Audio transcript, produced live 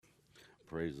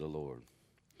Praise the Lord.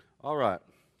 All right.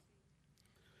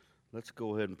 Let's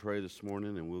go ahead and pray this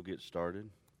morning and we'll get started.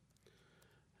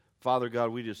 Father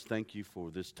God, we just thank you for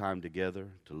this time together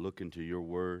to look into your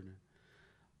word.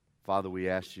 Father, we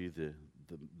ask you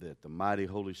that the mighty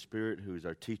Holy Spirit, who is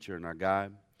our teacher and our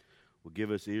guide, will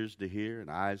give us ears to hear and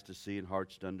eyes to see and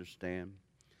hearts to understand,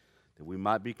 that we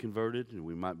might be converted and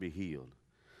we might be healed.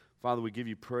 Father, we give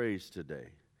you praise today.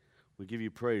 We give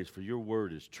you praise for your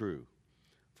word is true.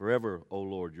 Forever, O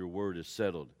Lord, your word is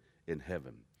settled in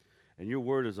heaven. And your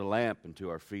word is a lamp unto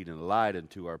our feet and a light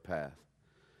unto our path.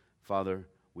 Father,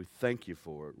 we thank you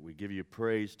for it. We give you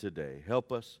praise today.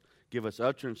 Help us, give us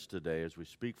utterance today as we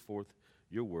speak forth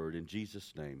your word. In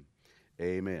Jesus' name,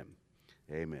 amen.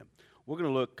 Amen. We're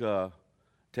going to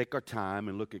take our time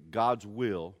and look at God's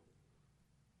will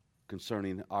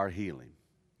concerning our healing.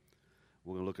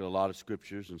 We're going to look at a lot of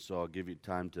scriptures, and so I'll give you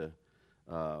time to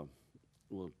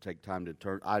we'll take time to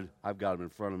turn. I've got them in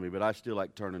front of me, but I still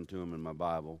like turning to them in my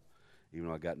Bible, even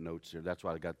though I got notes here. That's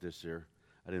why I got this here.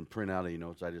 I didn't print out any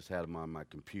notes. I just had them on my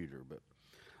computer. But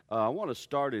I want to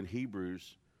start in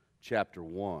Hebrews chapter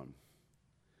 1.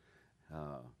 We're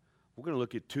going to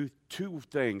look at two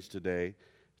things today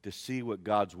to see what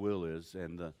God's will is.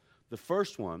 And the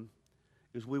first one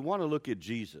is we want to look at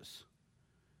Jesus.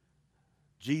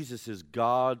 Jesus is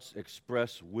God's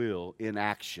express will in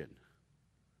action.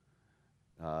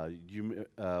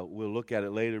 We'll look at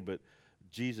it later, but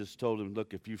Jesus told him,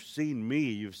 look, if you've seen me,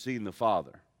 you've seen the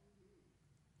Father.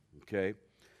 Okay?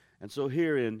 And so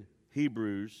here in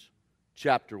Hebrews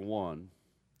chapter 1,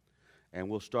 and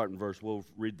we'll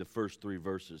read the first 3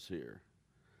 verses here.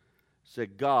 It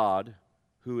said, God,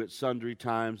 who at sundry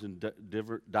times and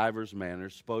divers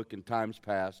manners spoke in times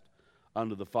past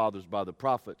unto the fathers by the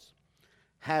prophets,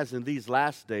 has in these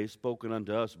last days spoken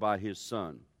unto us by his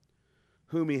Son,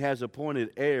 whom he has appointed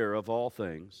heir of all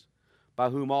things, by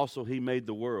whom also he made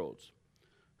the worlds,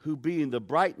 who being the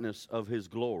brightness of his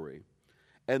glory,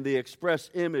 and the express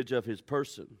image of his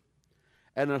person,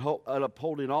 and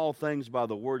upholding all things by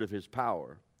the word of his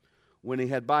power, when he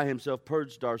had by himself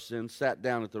purged our sins, sat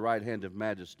down at the right hand of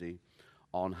majesty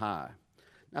on high.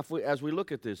 Now, as we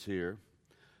look at this here,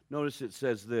 notice it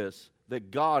says this,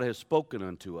 that God has spoken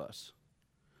unto us.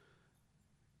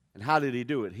 And how did he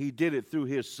do it? He did it through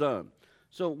his Son.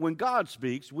 So when God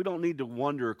speaks, we don't need to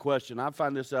wonder or question. I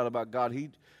find this out about God.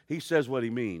 He says what he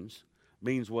means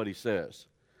what he says,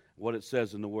 what it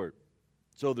says in the Word.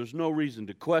 So there's no reason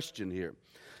to question here.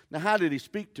 Now, how did he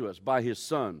speak to us? By his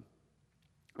Son.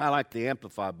 I like the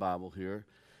Amplified Bible here.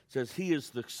 It says, he is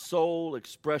the sole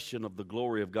expression of the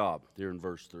glory of God, here in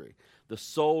verse 3. The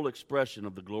sole expression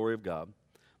of the glory of God,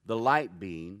 the light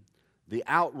being, the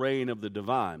outraying of the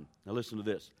divine. Now listen to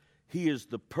this. He is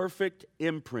the perfect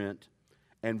imprint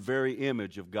and very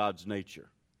image of God's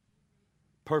nature.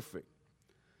 Perfect.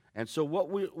 And so what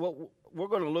we're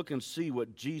going to look and see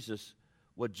what Jesus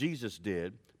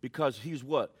did, because he's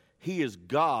what? He is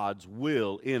God's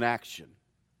will in action.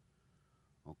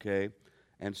 Okay?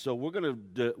 And so we're going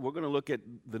to look at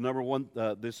the number one,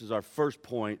 this is our first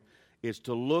point, is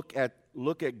to look at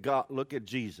God, look at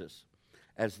Jesus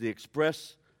as the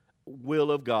express will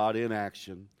of God in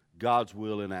action, God's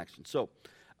will in action. So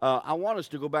I want us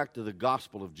to go back to the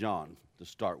Gospel of John to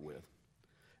start with.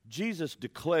 Jesus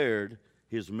declared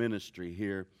his ministry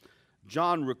here.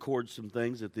 John records some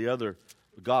things that the other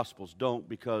Gospels don't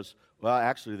because, well,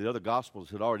 actually the other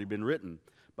Gospels had already been written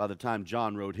by the time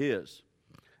John wrote his.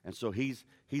 And so he's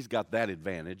got that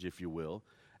advantage, if you will.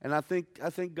 And I think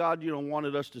God,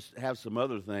 wanted us to have some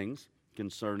other things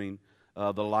concerning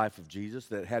the life of Jesus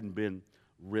that hadn't been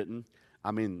written.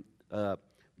 I mean,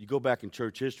 you go back in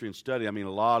church history and study, a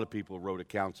lot of people wrote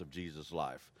accounts of Jesus'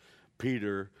 life.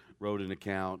 Peter wrote an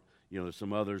account. There's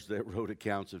some others that wrote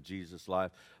accounts of Jesus'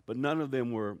 life. But none of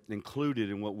them were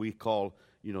included in what we call,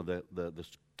 the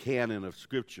canon of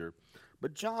Scripture.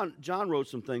 But John wrote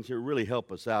some things here that really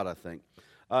help us out, I think.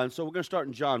 And so we're going to start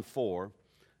in John 4,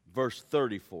 verse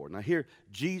 34. Now here,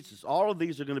 Jesus, all of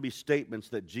these are going to be statements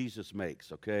that Jesus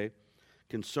makes, okay,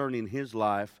 concerning his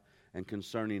life and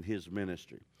concerning his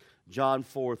ministry. John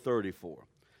 4:34.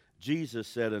 Jesus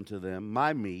said unto them,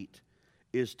 my meat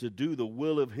is to do the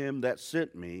will of him that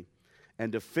sent me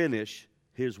and to finish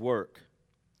his work.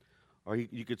 Or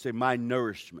you could say my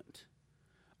nourishment.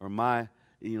 Or my,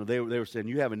 they were saying,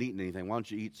 you haven't eaten anything. Why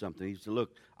don't you eat something? He said,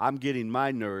 look, I'm getting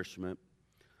my nourishment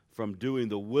from doing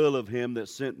the will of him that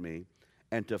sent me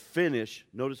and to finish,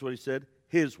 notice what he said,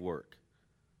 his work.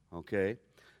 Okay?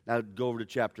 Now go over to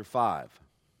chapter 5.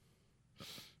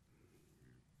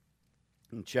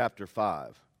 In chapter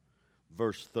 5,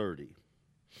 verse 30.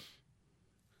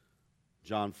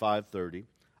 John 5:30.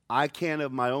 I can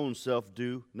of my own self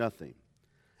do nothing.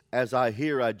 As I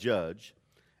hear, I judge,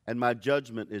 and my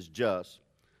judgment is just,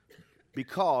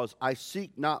 because I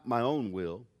seek not my own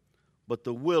will, but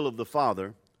the will of the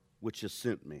Father which has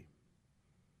sent me.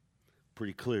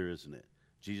 Pretty clear, isn't it?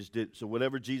 Jesus did. So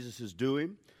whatever Jesus is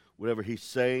doing, whatever he's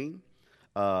saying,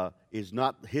 is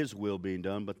not his will being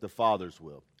done, but the Father's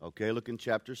will. Okay, look in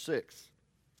chapter 6.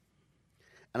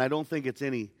 And I don't think it's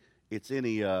any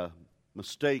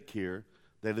mistake here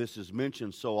that this is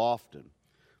mentioned so often,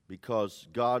 because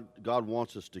God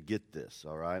wants us to get this,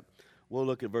 all right? We'll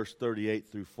look at verse 38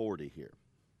 through 40 here.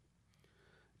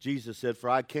 Jesus said,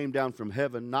 "For I came down from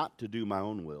heaven not to do my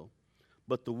own will,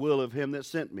 but the will of him that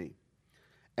sent me.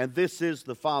 And this is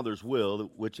the Father's will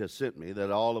which has sent me,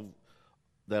 that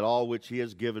all which he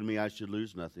has given me I should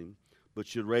lose nothing, but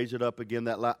should raise it up again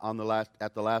at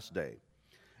the last day.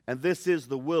 And this is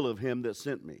the will of him that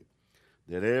sent me,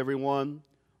 that everyone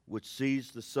which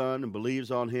sees the Son and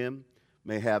believes on him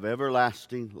may have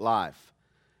everlasting life,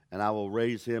 and I will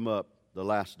raise him up the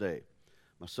last day."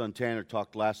 My son Tanner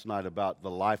talked last night about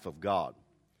the life of God.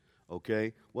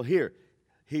 Okay? Well, here,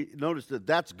 he noticed that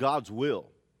that's God's will,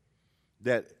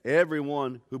 that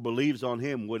everyone who believes on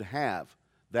him would have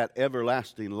that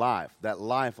everlasting life, that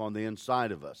life on the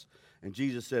inside of us. And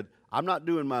Jesus said, I'm not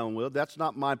doing my own will. That's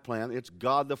not my plan. It's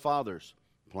God the Father's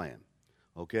plan.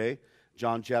 Okay?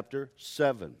 John chapter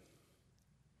 7.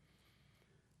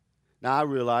 Now, I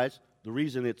realize the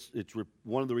reason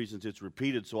one of the reasons it's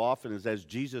repeated so often is as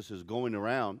Jesus is going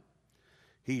around,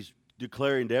 he's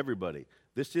declaring to everybody,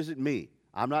 this isn't me.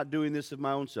 I'm not doing this of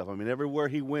my own self. I mean, everywhere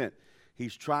he went,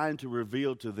 he's trying to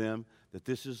reveal to them that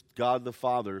this is God the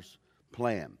Father's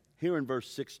plan. Here in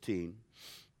verse 16,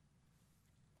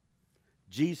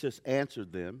 Jesus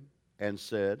answered them and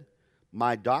said,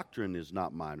 my doctrine is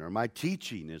not mine, or my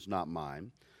teaching is not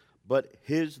mine, but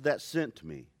his that sent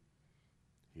me.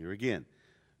 Here again,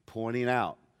 pointing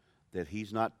out that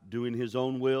he's not doing his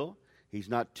own will. He's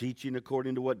not teaching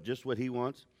according to what he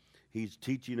wants. He's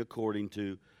teaching according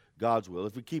to God's will.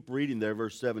 If we keep reading there,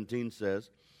 verse 17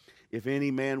 says, if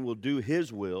any man will do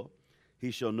his will,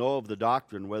 he shall know of the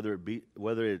doctrine,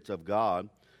 whether it's of God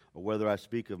or whether I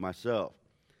speak of myself.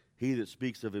 He that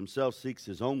speaks of himself seeks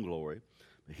his own glory,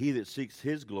 but he that seeks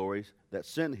his glory that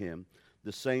sent him,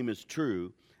 the same is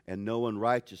true, and no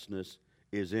unrighteousness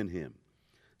is in him.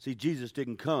 See, Jesus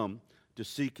didn't come to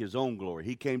seek his own glory.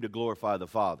 He came to glorify the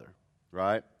Father,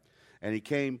 right? And he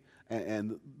came,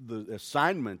 and the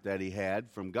assignment that he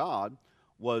had from God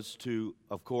was to,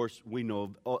 of course, we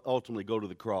know, ultimately go to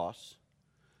the cross,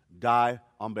 die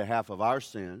on behalf of our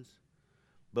sins,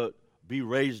 but be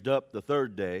raised up the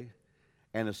third day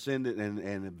and ascended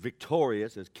and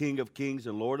victorious as King of kings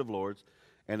and Lord of lords,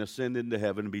 and ascend into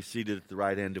heaven and be seated at the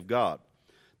right hand of God.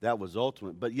 That was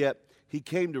ultimate. But yet, he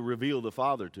came to reveal the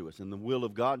Father to us and the will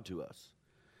of God to us.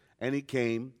 And he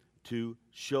came to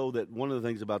show that one of the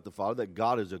things about the Father, that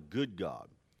God is a good God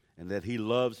and that he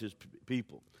loves his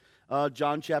people.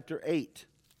 John chapter 8.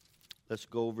 Let's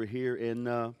go over here in...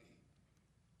 there's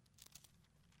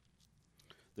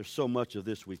so much of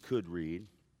this we could read.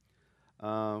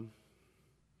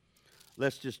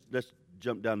 Let's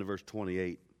jump down to verse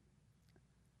 28.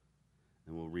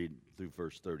 And we'll read through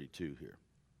verse 32 here.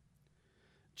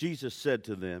 Jesus said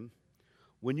to them,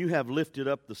 when you have lifted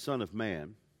up the Son of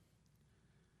Man,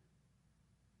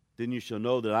 then you shall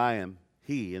know that I am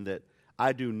he, and that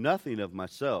I do nothing of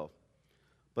myself,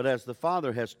 but as the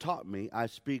Father has taught me, I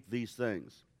speak these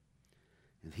things.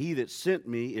 And he that sent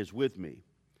me is with me.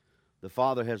 The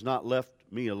Father has not left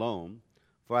me alone,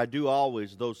 for I do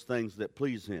always those things that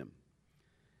please him.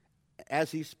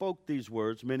 As he spoke these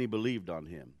words, many believed on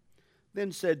him.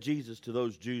 Then said Jesus to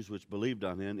those Jews which believed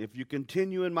on him, if you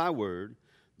continue in my word,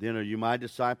 then are you my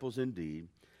disciples indeed,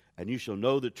 and you shall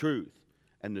know the truth,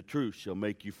 and the truth shall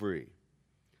make you free.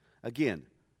 Again,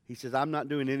 he says, I'm not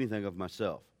doing anything of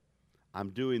myself.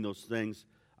 I'm doing those things.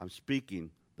 I'm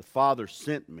speaking. The Father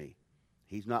sent me.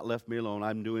 He's not left me alone.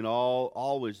 I'm doing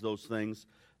always those things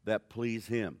that please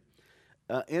him.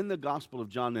 In the Gospel of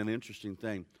John, an interesting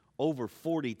thing, over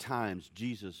 40 times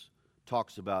Jesus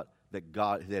talks about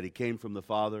that he came from the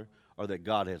Father, or that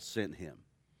God has sent him.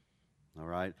 All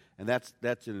right? And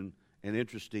that's an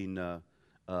interesting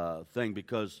thing,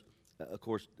 because, of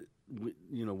course,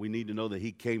 we need to know that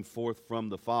he came forth from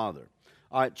the Father.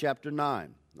 All right, chapter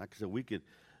 9. Like I said, we could,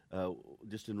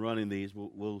 just in running these,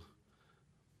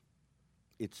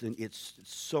 it's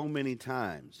so many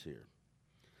times here.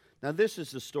 Now, this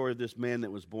is the story of this man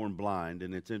that was born blind,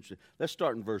 and it's interesting. Let's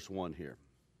start in verse 1 here.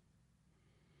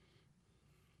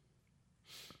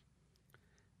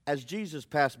 As Jesus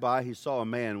passed by, he saw a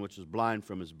man which was blind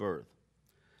from his birth.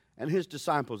 And his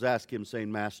disciples asked him,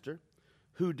 saying, Master,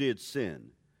 who did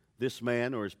sin, this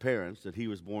man or his parents, that he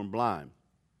was born blind?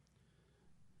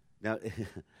 Now,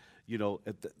 you know,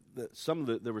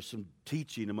 there was some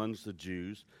teaching amongst the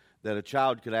Jews that a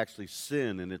child could actually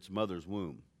sin in its mother's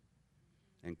womb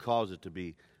and cause it to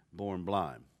be born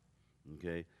blind.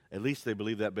 Okay? At least they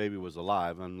believed that baby was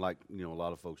alive, unlike, you know, a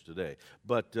lot of folks today.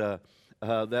 But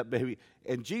that baby,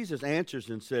 and Jesus answers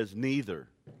and says, neither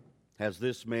has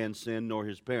this man sinned nor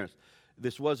his parents.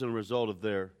 This wasn't a result of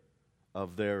their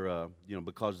you know,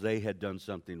 because they had done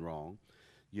something wrong.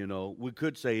 You know, we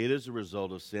could say it is a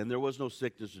result of sin. There was no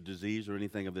sickness or disease or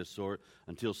anything of this sort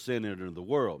until sin entered the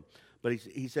world. But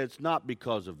he said it's not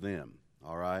because of them,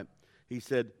 all right? He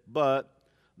said, but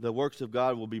the works of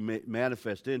God will be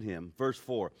manifest in him. Verse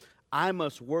 4, I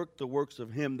must work the works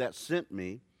of him that sent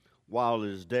me while it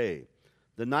is day.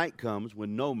 The night comes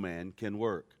when no man can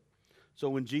work. So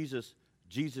when Jesus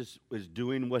is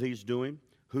doing what he's doing,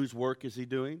 whose work is he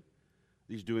doing?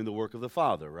 He's doing the work of the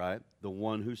Father, right? The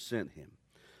one who sent him.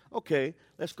 Okay,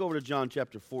 let's go over to John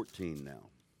chapter 14 now.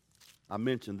 I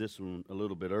mentioned this one a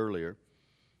little bit earlier.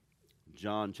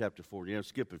 John chapter 14. I'll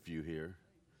skip a few here.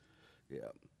 Yeah.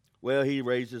 Well, he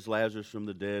raises Lazarus from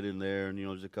the dead in there, and, you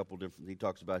know, there's a couple different, he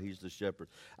talks about he's the shepherd.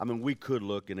 I mean, we could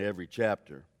look in every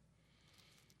chapter.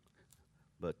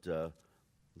 But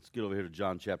let's get over here to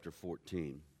John chapter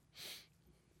 14.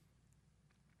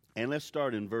 And let's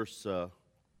start in verse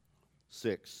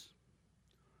 6.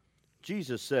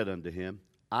 Jesus said unto him,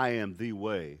 I am the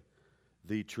way,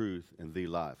 the truth, and the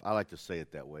life. I like to say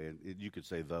it that way, and you could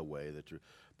say the way, the truth.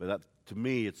 But that, to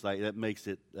me, it's like that makes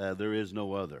it, there is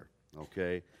no other,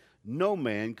 okay? No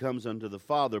man comes unto the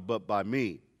Father but by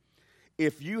me.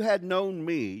 If you had known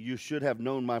me, you should have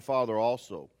known my Father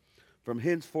also. From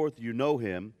henceforth you know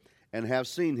him and have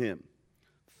seen him.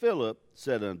 Philip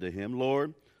said unto him,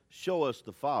 Lord, show us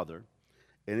the Father,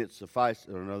 and it suffice,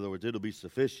 or in other words, it'll be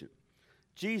sufficient.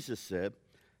 Jesus said,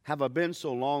 have I been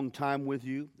so long time with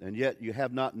you, and yet you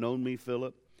have not known me,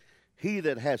 Philip? He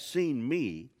that has seen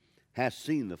me has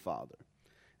seen the Father.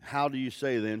 How do you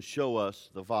say then, show us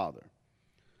the Father?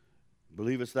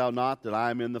 Believest thou not that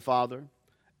I am in the Father,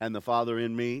 and the Father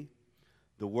in me?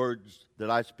 The words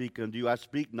that I speak unto you, I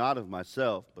speak not of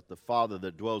myself, but the Father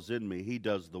that dwells in me, he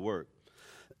does the work.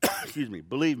 Excuse me.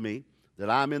 Believe me that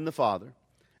I am in the Father,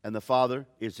 and the Father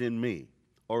is in me,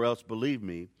 or else believe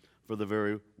me for the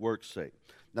very work's sake.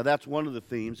 Now that's one of the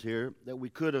themes here that we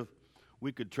could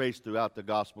trace throughout the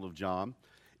Gospel of John,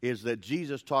 is that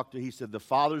Jesus he said, the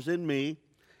Father's in me,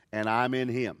 and I'm in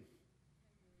him.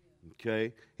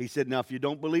 Okay? He said, now if you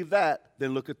don't believe that,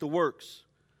 then look at the works.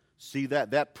 See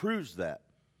that? That proves that.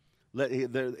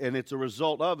 And it's a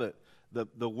result of it.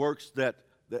 The works that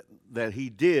he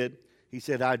did, he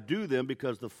said, I do them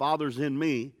because the Father's in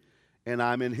me, and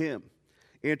I'm in him.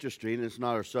 Interesting, it's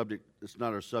not our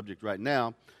subject right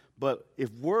now, but if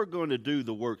we're going to do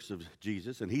the works of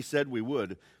Jesus, and he said we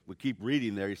keep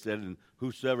reading there, he said, and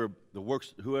whoever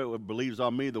believes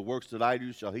on me, the works that I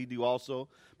do shall he do also,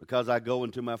 because I go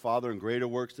into my Father, and greater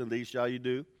works than these shall you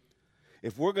do.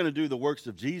 If we're going to do the works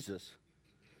of Jesus,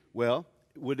 well,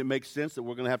 would it make sense that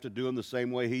we're going to have to do them the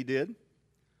same way he did?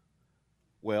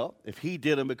 Well, if he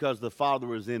did them because the Father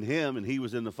was in him and he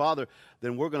was in the Father,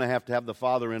 then we're going to have the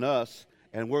Father in us,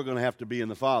 and we're going to have to be in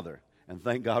the Father. And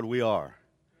thank God we are.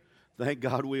 Thank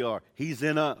God we are. He's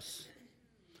in us.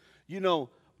 You know,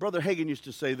 Brother Hagin used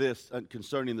to say this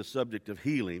concerning the subject of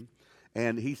healing,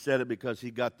 and he said it because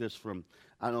he got this from,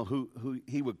 I don't know who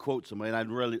he would quote somebody, and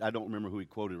I don't remember who he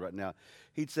quoted right now.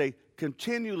 He'd say,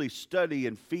 continually study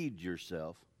and feed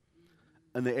yourself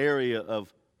in the area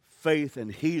of faith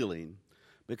and healing,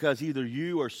 because either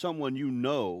you or someone you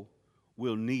know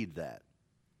will need that.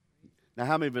 Now,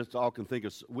 how many of us all can think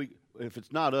of, if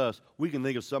it's not us, we can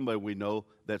think of somebody we know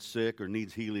that's sick or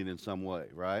needs healing in some way,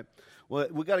 right? Well,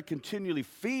 we've got to continually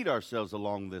feed ourselves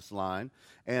along this line,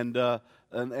 and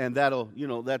that'll, you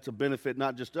know, that's a benefit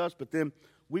not just us, but then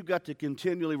we've got to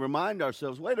continually remind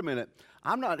ourselves, wait a minute,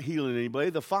 I'm not healing anybody.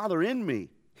 The Father in me,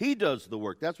 he does the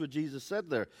work. That's what Jesus said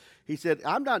there. He said,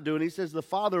 I'm not doing it. He says, the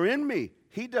Father in me,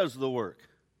 he does the work.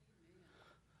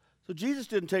 So Jesus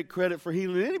didn't take credit for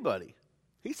healing anybody.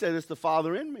 He said, it's the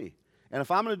Father in me. And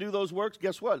if I'm going to do those works,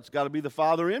 guess what? It's got to be the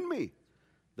Father in me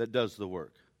that does the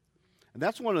work. And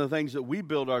that's one of the things that we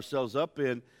build ourselves up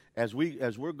in as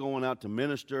we're going out to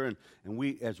minister, and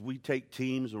as we take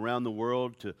teams around the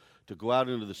world to to go out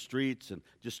into the streets and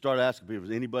just start asking people,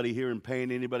 is anybody here in pain?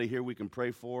 Anybody here we can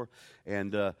pray for?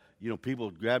 And,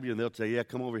 people grab you and they'll say, yeah,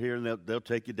 come over here, and they'll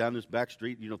take you down this back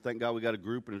street. Thank God we got a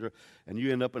group. And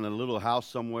you end up in a little house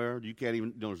somewhere. You can't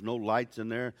even, there's no lights in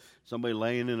there. Somebody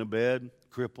laying in a bed,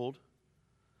 crippled.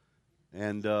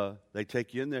 And they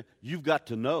take you in there. You've got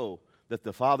to know that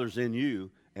the Father's in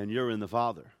you and you're in the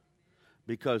Father.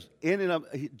 Because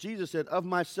Jesus said, of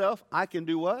myself, I can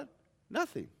do what?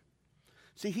 Nothing.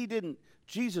 See,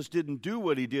 Jesus didn't do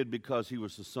what he did because he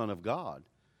was the Son of God.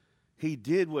 He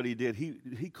did what he did.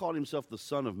 He called himself the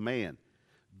Son of Man.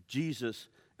 Jesus,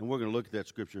 and we're going to look at that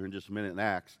scripture in just a minute in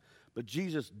Acts, but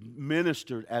Jesus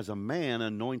ministered as a man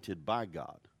anointed by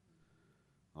God.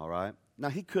 All right? Now,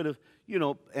 he could have,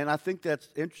 and I think that's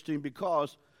interesting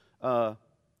because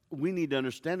we need to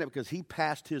understand that because he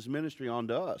passed his ministry on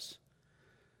to us.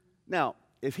 Now,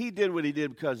 if he did what he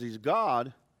did because he's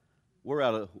God, we're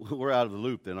out of the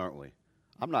loop then, aren't we?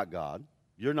 I'm not God.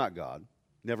 You're not God.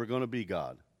 Never going to be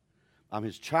God. I'm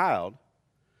his child,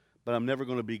 but I'm never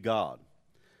going to be God.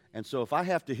 And so if I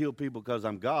have to heal people because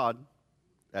I'm God,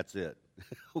 that's it.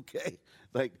 Okay?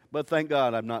 But thank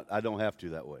God I don't have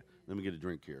to that way. Let me get a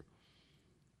drink here.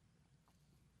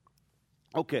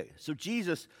 Okay, so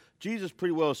Jesus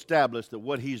pretty well established that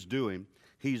what he's doing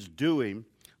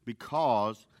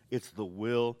because it's the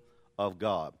will of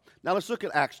God. Now let's look at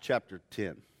Acts chapter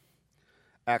 10.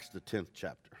 Acts the 10th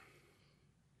chapter.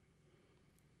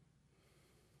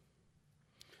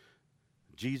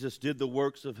 Jesus did the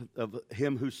works of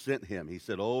him who sent him. He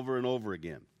said over and over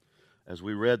again. As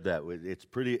we read that, it's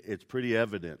pretty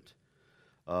evident.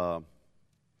 And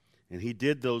he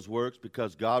did those works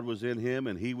because God was in him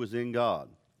and he was in God.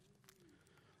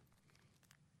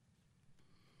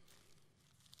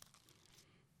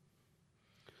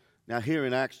 Now here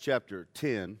in Acts chapter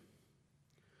 10,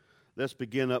 let's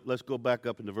go back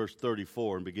up into verse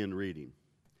 34 and begin reading.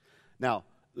 Now,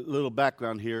 a little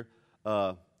background here.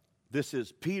 This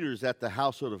is Peter's at the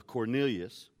household of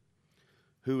Cornelius,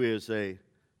 who is a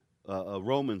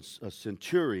Roman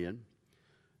centurion,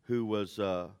 who was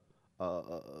a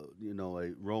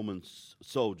Roman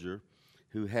soldier,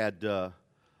 who had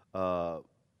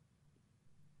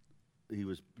he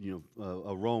was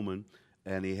a Roman,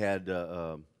 and he had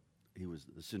he was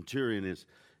the centurion.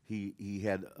 He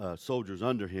had soldiers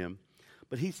under him,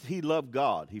 but he loved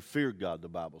God. He feared God, the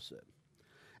Bible said,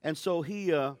 and so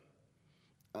he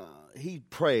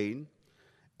prayed,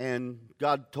 and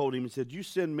God told him, he said, you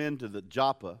send men to the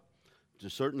Joppa, to a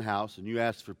certain house, and you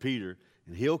ask for Peter,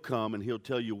 and he'll come and he'll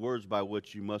tell you words by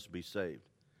which you must be saved.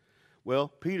 Well,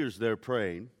 Peter's there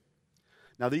praying.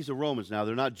 Now, these are Romans now.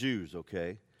 They're not Jews,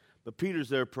 okay? But Peter's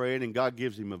there praying, and God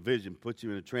gives him a vision, puts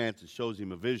him in a trance and shows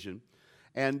him a vision,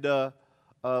 and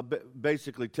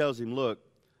basically tells him, look,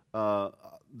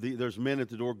 there's men at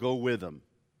the door, go with them.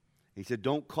 He said,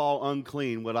 don't call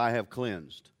unclean what I have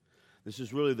cleansed. This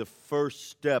is really the first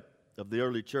step of the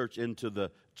early church into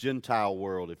the Gentile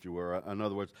world, if you were. In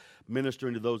other words,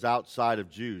 ministering to those outside of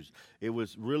Jews. It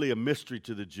was really a mystery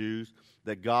to the Jews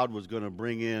that God was going to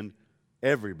bring in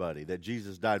everybody, that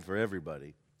Jesus died for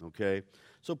everybody, okay?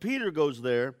 So Peter goes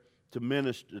there to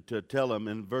minister, to tell them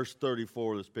in verse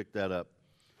 34, let's pick that up.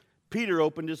 Peter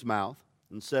opened his mouth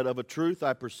and said, of a truth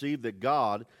I perceive that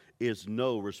God is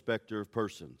no respecter of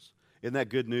persons. Isn't that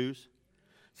good news?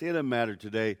 See, it doesn't matter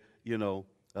today,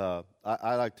 I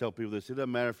like to tell people this. It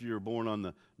doesn't matter if you were born on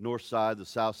the north side, the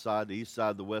south side, the east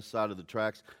side, the west side of the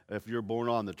tracks, if you're born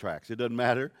on the tracks. It doesn't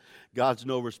matter. God's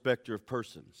no respecter of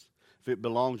persons. If it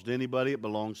belongs to anybody, it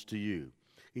belongs to you.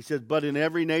 He says, but in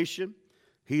every nation,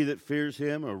 he that fears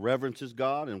him or reverences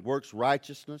God and works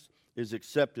righteousness is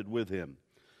accepted with him.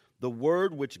 The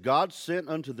word which God sent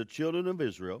unto the children of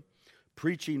Israel,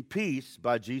 preaching peace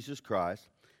by Jesus Christ,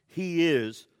 he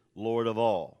is Lord of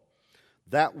all.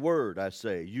 That word, I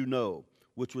say,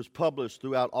 which was published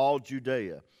throughout all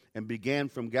Judea and began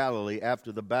from Galilee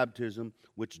after the baptism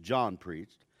which John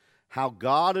preached, how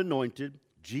God anointed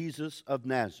Jesus of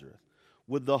Nazareth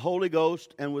with the Holy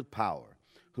Ghost and with power,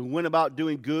 who went about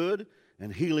doing good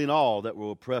and healing all that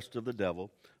were oppressed of the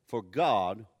devil, for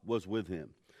God was with him.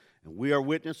 And we are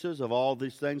witnesses of all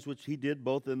these things which he did,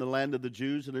 both in the land of the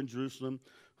Jews and in Jerusalem,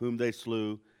 whom they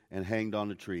slew and hanged on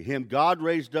a tree. Him God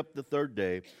raised up the third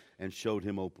day and showed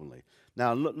him openly.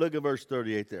 Now look at verse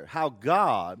 38 there. How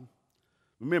God,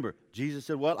 remember, Jesus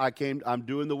said what? I'm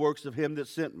doing the works of him that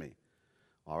sent me.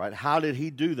 All right, how did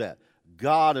he do that?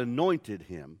 God anointed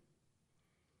him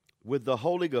with the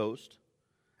Holy Ghost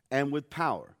and with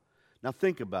power. Now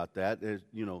think about that. As,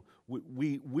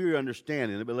 we're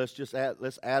understanding it, but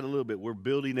let's add a little bit. We're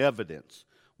building evidence.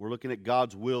 We're looking at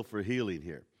God's will for healing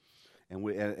here. And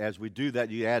as we do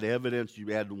that, you add evidence.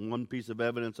 You add one piece of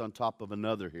evidence on top of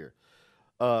another here.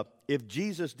 If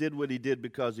Jesus did what he did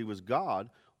because he was God,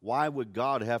 why would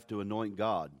God have to anoint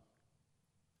God?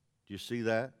 Do you see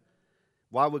that?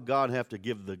 Why would God have to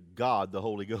give God the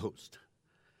Holy Ghost?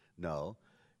 No.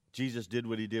 Jesus did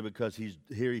what he did because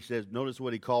here he says, notice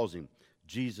what he calls him,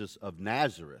 Jesus of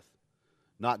Nazareth,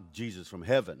 not Jesus from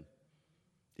heaven,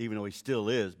 even though he still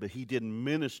is, but he didn't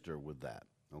minister with that,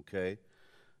 okay?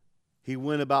 He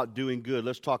went about doing good.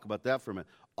 Let's talk about that for a minute.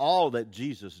 All that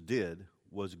Jesus did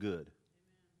was good.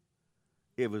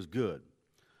 It was good.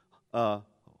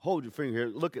 Hold your finger here.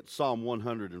 Look at Psalm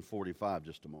 145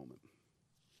 just a moment.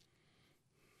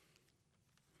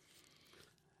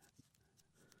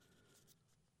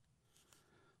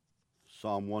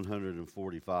 Psalm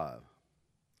 145.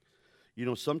 You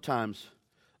know, sometimes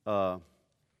we're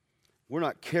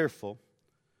not careful.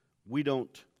 We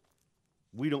don't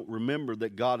remember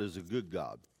that God is a good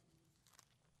God.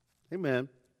 Amen.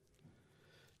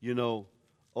 You know,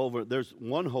 there's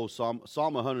one whole Psalm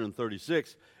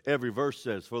 136, every verse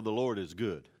says, "For the Lord is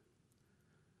good,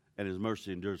 and his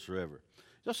mercy endures forever."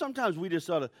 So sometimes we just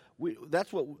ought to,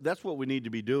 that's what we need to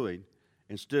be doing,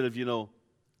 instead of,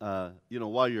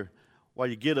 while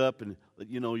you get up and,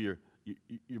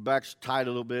 your back's tight a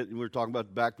little bit, and we were talking about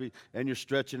the back, and you're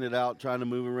stretching it out, trying to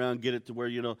move around, get it to where,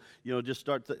 just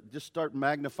start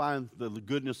magnifying the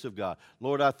goodness of God.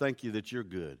 Lord, I thank you that you're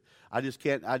good. I just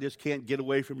can't get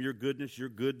away from your goodness. You're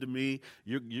good to me.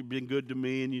 You've been good to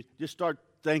me, and you just start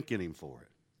thanking him for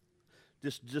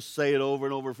it. Just say it over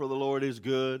and over, for the Lord is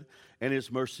good, and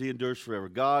his mercy endures forever.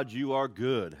 God, you are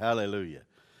good. Hallelujah.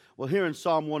 Well, here in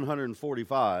Psalm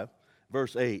 145,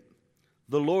 verse 8,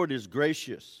 the Lord is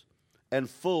gracious and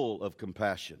full of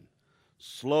compassion,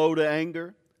 slow to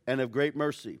anger, and of great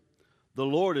mercy. The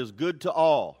Lord is good to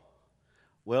all.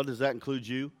 Well, does that include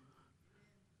you?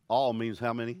 All means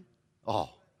how many?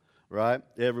 All, right?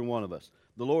 Every one of us.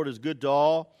 The Lord is good to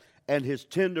all, and his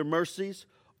tender mercies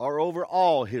are over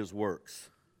all his works.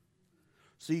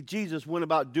 See, Jesus went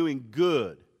about doing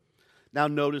good. Now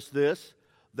notice this,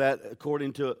 that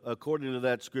according to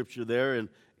that scripture there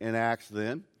in Acts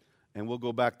then, and we'll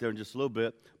go back there in just a little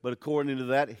bit, but according to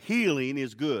that, healing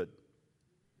is good.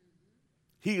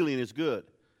 Healing is good.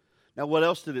 Now, what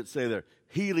else did it say there?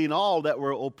 Healing all that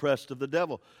were oppressed of the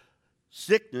devil.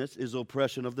 Sickness is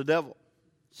oppression of the devil.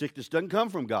 Sickness doesn't come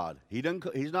from God.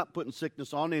 He's not putting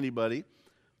sickness on anybody,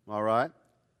 all right?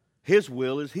 His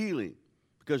will is healing,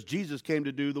 because Jesus came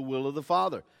to do the will of the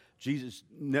Father.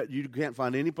 You can't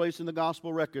find any place in the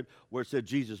gospel record where it said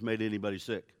Jesus made anybody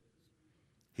sick.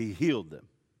 He healed them.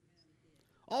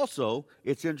 Also,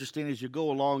 it's interesting as you go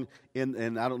along,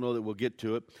 and I don't know that we'll get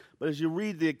to it, but as you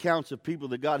read the accounts of people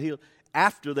that got healed,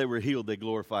 after they were healed, they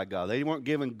glorified God. They weren't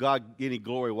giving God any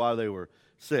glory while they were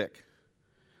sick.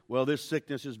 Well, this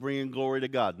sickness is bringing glory to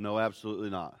God. No, absolutely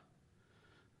not.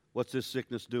 What's this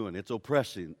sickness doing? It's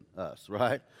oppressing us,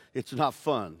 right? It's not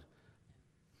fun.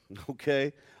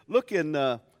 Okay? Look in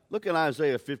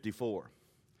Isaiah 54.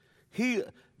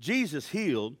 Jesus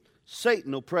healed,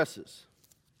 Satan oppresses.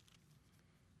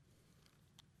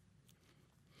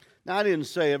 Now, I didn't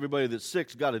say everybody that's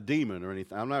sick's got a demon or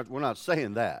anything. We're not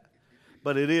saying that.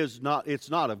 But it's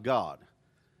not of God.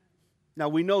 Now,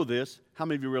 we know this. How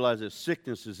many of you realize that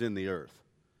sickness is in the earth?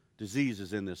 Disease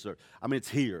is in this earth. I mean, it's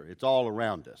here. It's all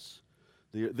around us.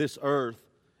 This earth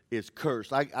is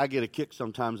cursed. I get a kick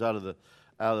sometimes out of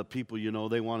the people,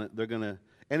 they want it. They're going to,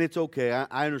 and it's okay.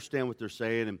 I understand what they're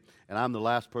saying, and I'm the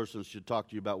last person that should talk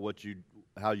to you about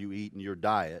how you eat and your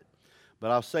diet.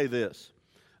 But I'll say this.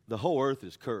 The whole earth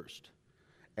is cursed.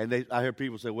 And I hear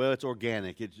people say, well, it's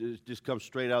organic. It just comes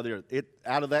straight out of the earth.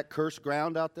 Out of that cursed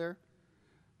ground out there,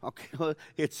 okay,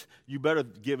 you better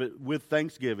give it with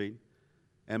thanksgiving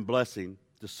and blessing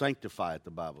to sanctify it,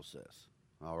 the Bible says.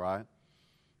 All right?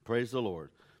 Praise the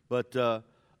Lord. But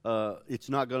it's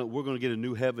not going to, we're going to get a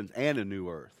new heavens and a new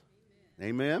earth.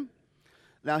 Amen?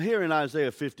 Now, here in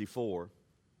Isaiah 54,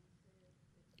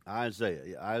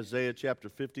 Isaiah chapter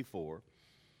 54,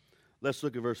 let's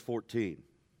look at verse 14.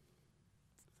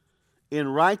 In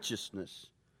righteousness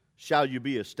shall you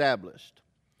be established.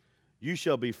 You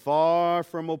shall be far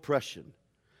from oppression.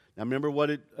 Now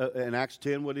remember in Acts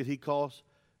 10, what did he call us?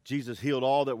 Jesus healed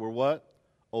all that were what?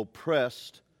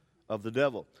 Oppressed of the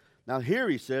devil. Now here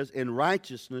he says, in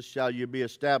righteousness shall you be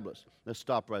established. Let's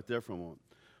stop right there for a moment.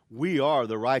 We are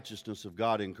the righteousness of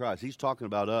God in Christ. He's talking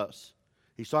about us.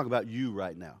 He's talking about you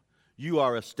right now. You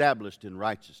are established in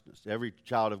righteousness. Every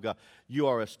child of God. You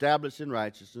are established in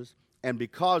righteousness. And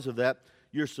because of that,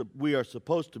 we are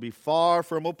supposed to be far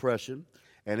from oppression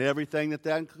and everything that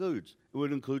includes. It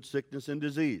would include sickness and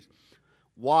disease.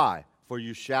 Why? For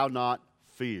you shall not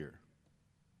fear.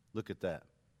 Look at that.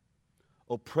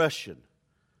 Oppression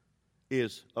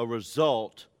is a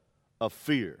result of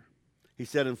fear. He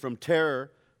said, and from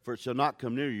terror, for it shall not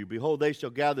come near you. Behold, they shall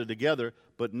gather together,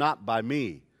 but not by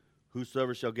me.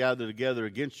 Whosoever shall gather together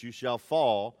against you shall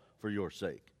fall for your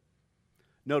sake.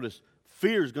 Notice,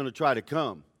 fear is going to try to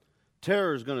come.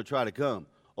 Terror is going to try to come.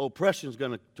 Oppression is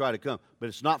going to try to come. But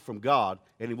it's not from God.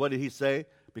 And what did he say?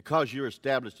 Because you're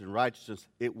established in righteousness,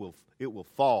 it will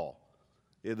fall.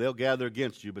 They'll gather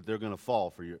against you, but they're going to fall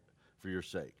for your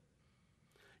sake.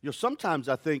 You know, sometimes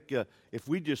I think if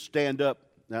we just stand up,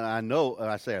 and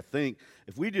I think,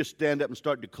 if we just stand up and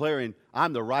start declaring,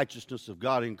 I'm the righteousness of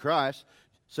God in Christ,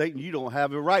 Satan, you don't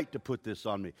have a right to put this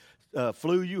on me.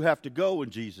 Flu, you have to go in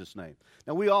Jesus' name.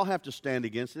 Now, we all have to stand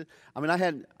against it. I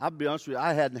mean, I'll be honest with you,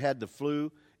 I hadn't had the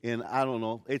flu in, I don't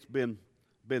know, it's been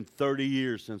 30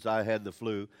 years since I had the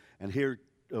flu. And here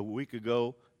a week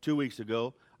ago, 2 weeks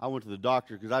ago, I went to the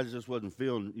doctor because I just wasn't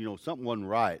feeling, something wasn't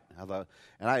right. I thought,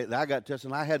 and I got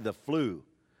tested, and I had the flu.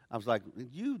 I was like,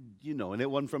 and it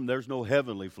wasn't there's no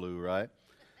heavenly flu, right?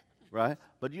 Right?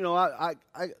 But,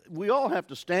 we all have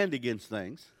to stand against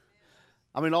things.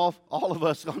 I mean, all of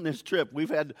us on this trip, we've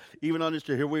had, even on this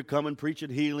trip, here we're coming, preaching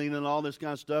healing and all this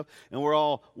kind of stuff, and we're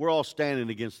all standing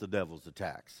against the devil's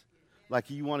attacks. Like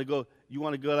you want to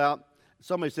go out.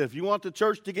 Somebody said, if you want the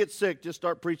church to get sick, just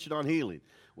start preaching on healing.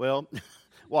 Well,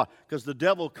 why? Because the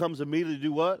devil comes immediately to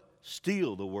do what?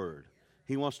 Steal the word.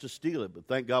 He wants to steal it, but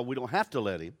thank God we don't have to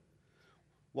let him.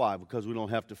 Why? Because we don't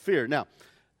have to fear. Now,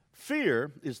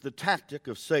 fear is the tactic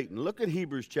of Satan. Look at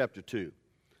Hebrews chapter 2.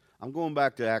 I'm going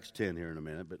back to Acts 10 here in a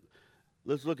minute, but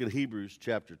let's look at Hebrews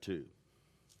chapter 2.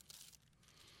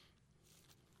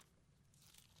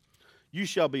 You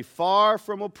shall be far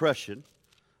from oppression,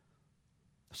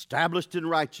 established in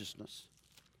righteousness,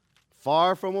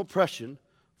 far from oppression,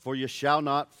 for you shall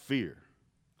not fear.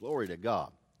 Glory to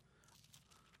God.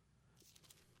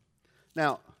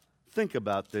 Now, think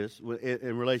about this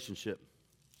in relationship.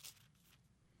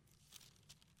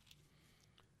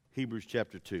 Hebrews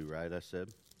chapter 2, right, I said.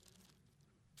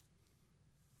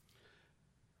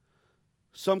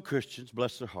 Some Christians,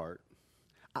 bless their heart,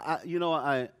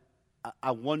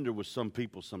 I wonder with some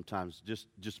people sometimes,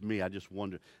 just me, I just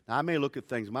wonder. Now, I may look at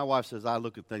things, my wife says I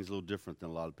look at things a little different than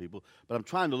a lot of people, but I'm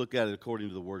trying to look at it according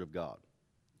to the Word of God,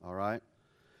 all right?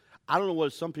 I don't know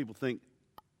what some people think.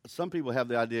 Some people have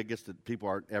the idea, I guess, that people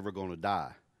aren't ever going to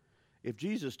die. If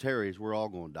Jesus tarries, we're all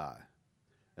going to die.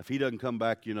 If he doesn't come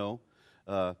back,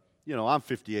 I'm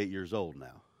 58 years old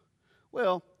now.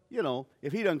 Well,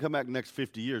 if he doesn't come back the next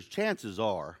 50 years, chances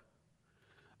are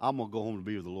I'm going to go home to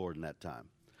be with the Lord in that time.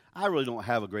 I really don't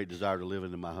have a great desire to live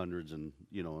into my hundreds, and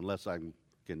unless I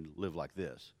can live like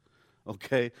this,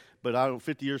 okay? But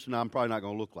 50 years from now, I'm probably not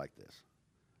going to look like this.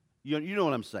 You know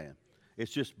what I'm saying?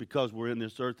 It's just because we're in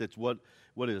this earth. It's what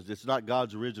is. It's not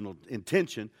God's original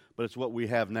intention, but it's what we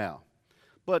have now.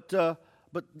 But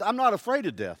I'm not afraid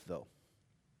of death, though,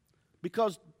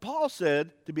 because Paul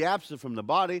said to be absent from the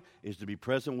body is to be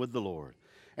present with the Lord.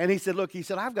 And he said, look,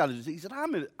 I've got a disease. He said,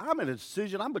 I'm in a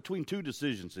decision. I'm between two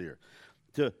decisions here.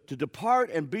 To depart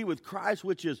and be with Christ,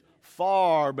 which is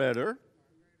far better.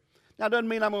 Now, it doesn't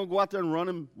mean I'm going to go out there and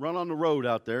run on the road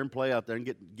out there and play out there and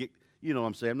get you know what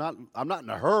I'm saying? I'm not in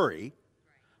a hurry,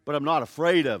 but I'm not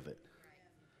afraid of it.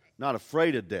 Not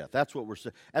afraid of death. That's what we're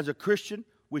saying. As a Christian,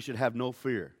 we should have no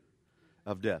fear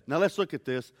of death. Now, let's look at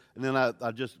this, and then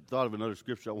I just thought of another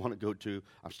scripture I want to go to.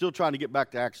 I'm still trying to get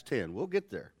back to Acts 10. We'll get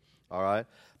there, all right?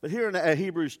 But here in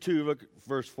Hebrews 2, look at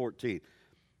verse 14.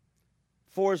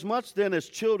 For as much then as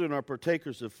children are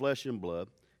partakers of flesh and blood,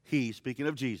 he, speaking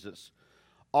of Jesus,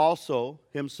 also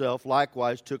himself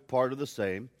likewise took part of the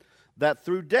same, that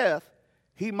through death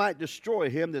he might destroy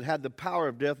him that had the power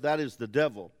of death, that is the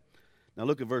devil. Now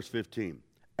look at verse 15.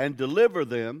 And deliver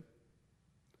them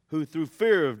who through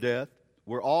fear of death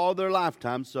were all their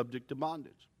lifetime subject to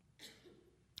bondage.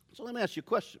 So let me ask you a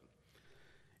question.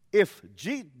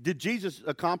 Did Jesus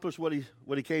accomplish what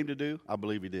he came to do? I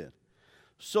believe he did.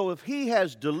 So if he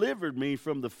has delivered me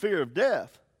from the fear of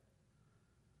death,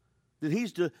 then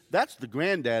that's the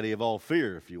granddaddy of all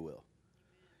fear, if you will.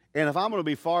 And if I'm going to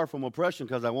be far from oppression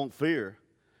because I won't fear,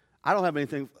 I don't have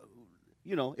anything,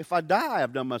 if I die,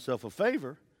 I've done myself a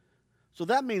favor. So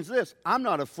that means this, I'm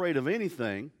not afraid of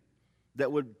anything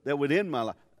that would end my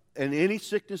life. And any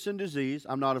sickness and disease,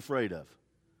 I'm not afraid of.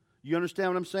 You understand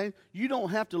what I'm saying? You don't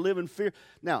have to live in fear.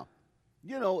 Now,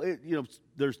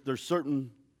 there's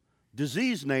certain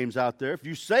disease names out there. If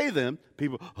you say them,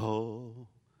 people,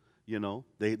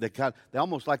 they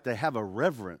almost like they have a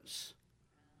reverence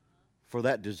for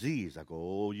that disease. I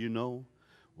go,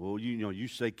 Well, you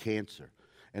say cancer.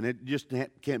 And it just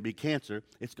can't be cancer.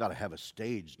 It's got to have a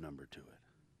stage number to it.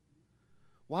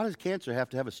 Why does cancer have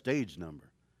to have a stage number?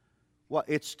 Well,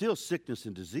 it's still sickness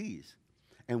and disease,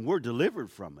 and we're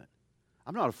delivered from it.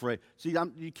 I'm not afraid. See,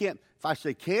 you can't. If I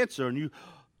say cancer,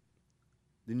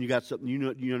 then you got something.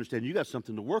 You understand. You got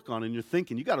something to work on, and you're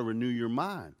thinking. You got to renew your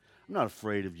mind. I'm not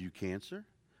afraid of you, cancer.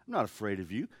 I'm not afraid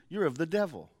of you. You're of the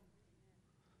devil.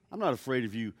 I'm not afraid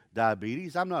of you,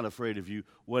 diabetes. I'm not afraid of you,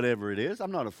 whatever it is.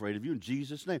 I'm not afraid of you in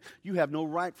Jesus' name. You have no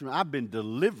right from me. I've been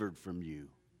delivered from you.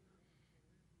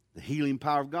 The healing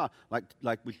power of God,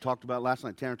 like we talked about last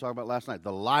night, Tanner talked about last night,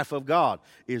 the life of God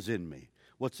is in me.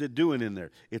 What's it doing in there?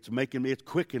 It's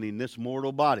quickening this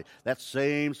mortal body. That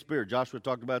same Spirit, Joshua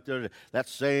talked about the other day, that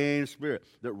same Spirit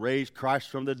that raised Christ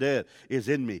from the dead is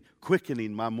in me,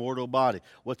 quickening my mortal body.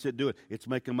 What's it doing? It's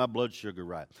making my blood sugar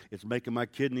right. It's making my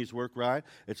kidneys work right.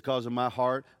 It's causing my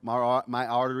heart, my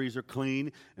arteries are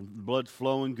clean and blood's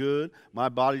flowing good. My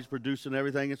body's producing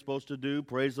everything it's supposed to do.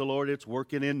 Praise the Lord, it's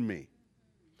working in me.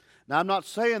 Now, I'm not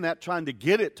saying that trying to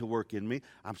get it to work in me.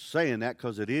 I'm saying that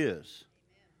because it is.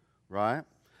 Right?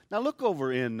 Now, look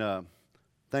over in,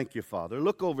 thank you, Father.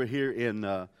 Look over here in,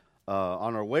 on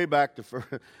our way back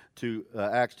to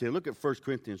Acts 10. Look at 1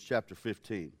 Corinthians chapter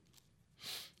 15.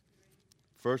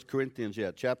 1 Corinthians,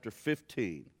 chapter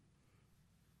 15.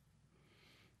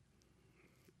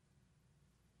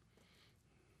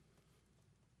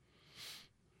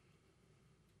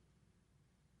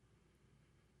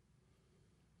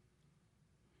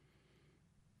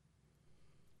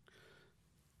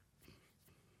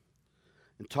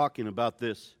 And talking about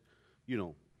this,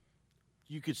 you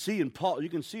can see in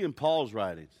Paul's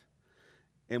writings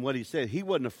and what he said, he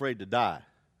wasn't afraid to die.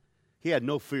 He had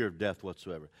no fear of death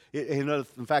whatsoever.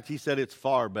 In fact, he said it's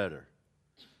far better,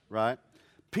 right?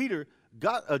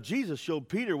 Jesus showed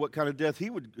Peter what kind of death he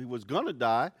was going to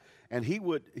die, and he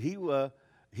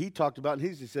talked about, and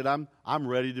he said, I'm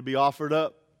ready to be offered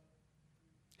up.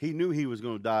 He knew he was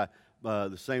going to die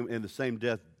in the same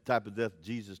type of death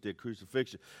Jesus did,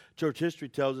 crucifixion. Church history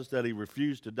tells us that he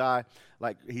refused to die.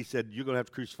 Like he said, you're going to have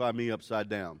to crucify me upside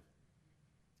down.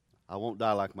 I won't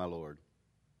die like my Lord.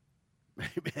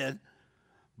 Amen.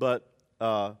 But,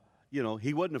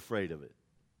 he wasn't afraid of it.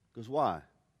 Because why?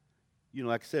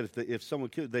 Like I said, if someone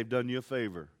killed, they've done you a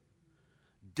favor.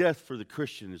 Death for the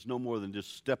Christian is no more than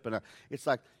just stepping out. It's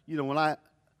like, when I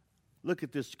look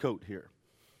at this coat here,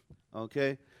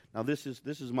 okay? Now, this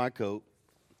is my coat.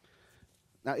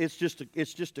 Now it's just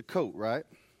a coat, right?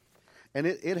 And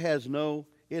it has no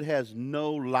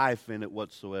life in it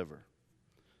whatsoever.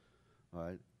 All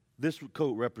right. This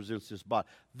coat represents this body.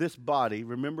 This body,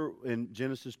 remember in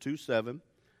Genesis 2:7,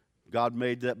 God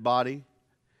made that body,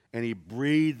 and He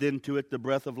breathed into it the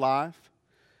breath of life,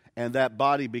 and that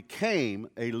body became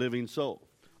a living soul.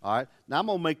 All right. Now I'm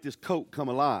gonna make this coat come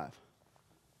alive.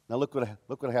 Now look what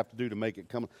I have to do to make it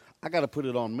come. I got to put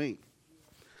it on me.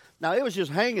 Now, it was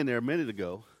just hanging there a minute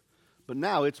ago, but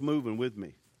now it's moving with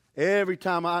me. Every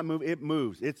time I move, it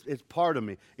moves. It's part of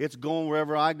me. It's going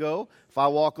wherever I go. If I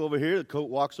walk over here, the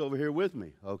coat walks over here with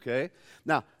me, okay?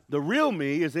 Now, the real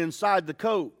me is inside the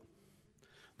coat.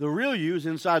 The real you is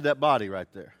inside that body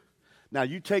right there. Now,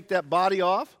 you take that body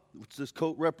off, which this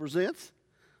coat represents,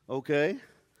 okay?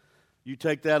 You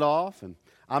take that off, and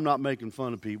I'm not making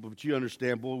fun of people, but you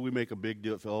understand, boy, we make a big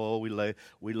deal. Oh, we lay,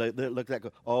 look at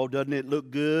that. Oh, doesn't it look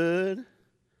good?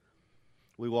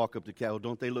 We walk up to cattle.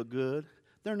 Don't they look good?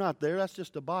 They're not there. That's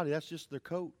just a body. That's just their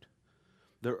coat.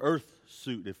 Their earth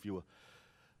suit, if you will.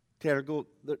 Tanner, go.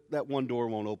 That one door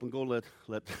won't open. Go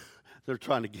let. They're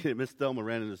trying to get it. Miss Thelma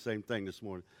ran into the same thing this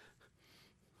morning.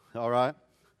 All right?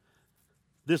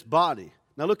 This body.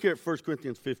 Now look here at 1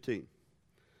 Corinthians 15.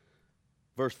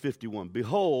 Verse 51.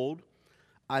 Behold,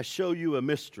 I show you a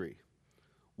mystery.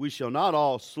 We shall not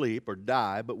all sleep or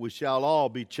die, but we shall all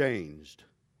be changed.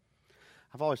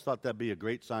 I've always thought that'd be a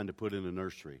great sign to put in a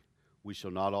nursery. We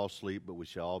shall not all sleep, but we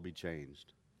shall all be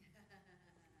changed.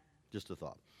 Just a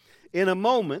thought. In a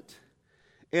moment,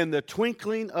 in the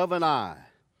twinkling of an eye,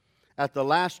 at the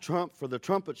last trump, for the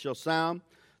trumpet shall sound,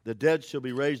 the dead shall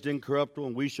be raised incorruptible,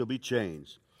 and we shall be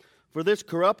changed. For this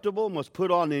corruptible must put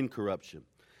on incorruption,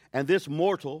 and this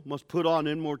mortal must put on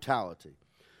immortality.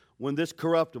 When this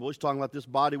corruptible, he's talking about this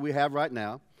body we have right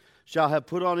now, shall have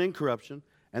put on incorruption,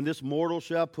 and this mortal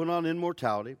shall put on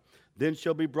immortality, then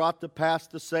shall be brought to pass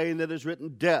the saying that is written,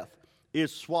 death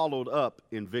is swallowed up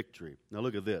in victory. Now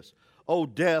look at this. O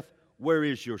death, where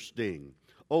is your sting?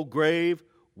 O grave,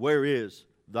 where is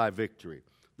thy victory?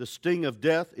 The sting of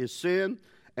death is sin,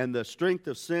 and the strength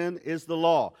of sin is the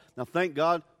law. Now thank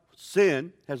God,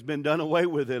 sin has been done away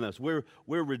with in us. We're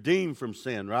redeemed from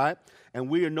sin, right? And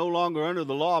we are no longer under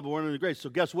the law, but we're under the grace. So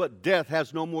guess what? Death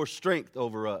has no more strength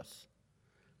over us.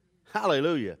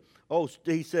 Hallelujah. Oh,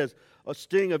 he says, a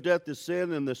sting of death is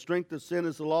sin, and the strength of sin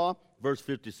is the law. Verse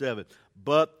 57,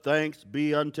 but thanks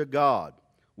be unto God,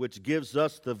 which gives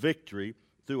us the victory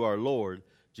through our Lord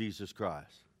Jesus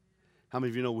Christ. How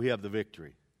many of you know we have the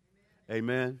victory?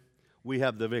 Amen. We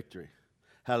have the victory.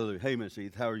 Hallelujah. Hey, Miss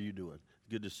Heath, how are you doing?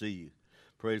 Good to see you.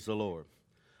 Praise the Lord.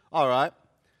 All right.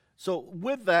 So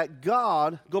with that,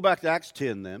 God, go back to Acts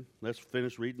 10 then. Let's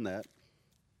finish reading that.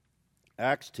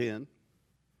 Acts 10.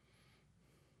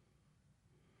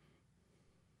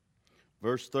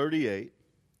 Verse 38.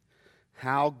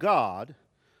 How God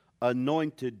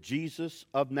anointed Jesus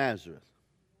of Nazareth.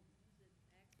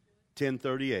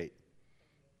 10:38.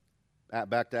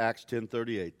 Back to Acts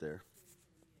 10:38 there.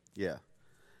 Yeah.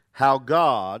 How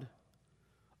God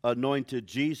anointed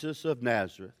Jesus of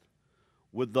Nazareth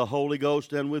with the Holy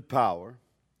Ghost and with power,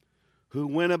 who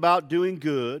went about doing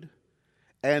good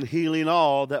and healing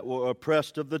all that were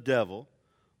oppressed of the devil,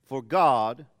 for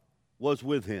God was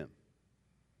with him.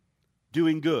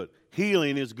 Doing good.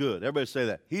 Healing is good. Everybody say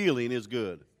that. Healing is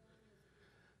good.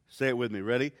 Say it with me.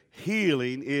 Ready?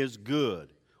 Healing is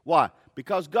good. Why?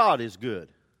 Because God is good.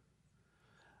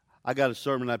 I got a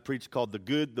sermon I preached called The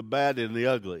Good, the Bad, and the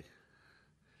Ugly.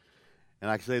 And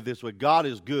I can say it this way. God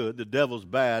is good, the devil's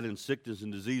bad, and sickness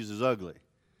and disease is ugly.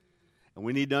 And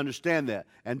we need to understand that.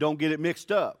 And don't get it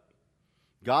mixed up.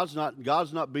 God's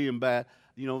not being bad.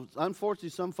 You know, unfortunately,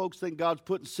 some folks think God's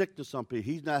putting sickness on people.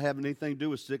 He's not having anything to do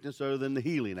with sickness other than the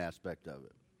healing aspect of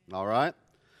it. All right?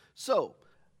 So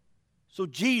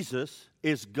Jesus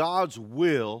is God's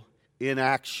will in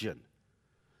action.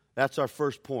 That's our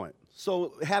first point.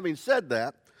 So having said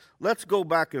that, let's go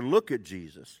back and look at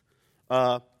Jesus.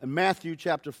 In Matthew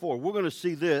chapter 4, we're going to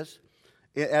see this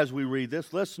as we read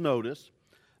this. Let's notice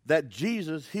that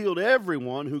Jesus healed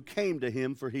everyone who came to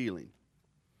him for healing.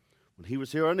 When he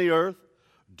was here on the earth,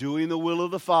 doing the will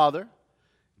of the Father,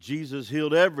 Jesus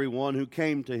healed everyone who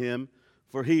came to him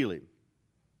for healing.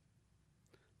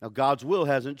 Now, God's will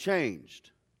hasn't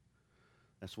changed.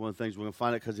 That's one of the things we're going to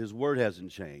find out because his word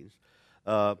hasn't changed.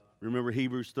 Remember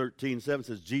Hebrews 13:7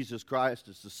 says, Jesus Christ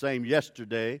is the same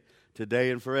yesterday,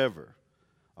 today, and forever.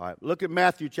 All right, look at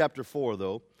Matthew chapter 4,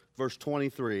 though, verse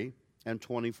 23 and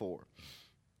 24.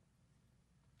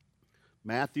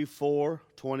 Matthew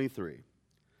 4:23.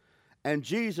 And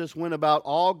Jesus went about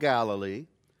all Galilee,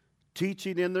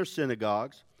 teaching in their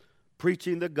synagogues,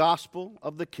 preaching the gospel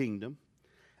of the kingdom,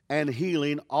 and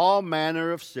healing all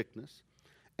manner of sickness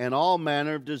and all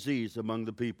manner of disease among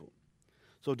the people.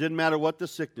 So it didn't matter what the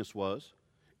sickness was.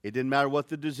 It didn't matter what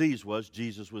the disease was.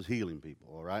 Jesus was healing people,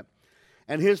 all right?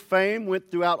 And his fame went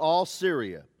throughout all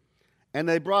Syria. And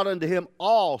they brought unto him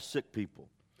all sick people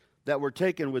that were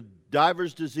taken with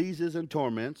divers diseases and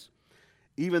torments,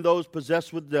 even those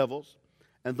possessed with devils,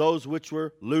 and those which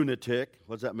were lunatic.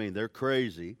 What does that mean? They're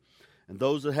crazy. And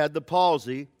those that had the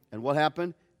palsy. And what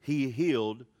happened? He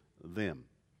healed them.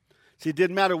 See, it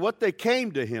didn't matter what they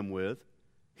came to him with,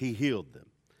 he healed them.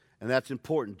 And that's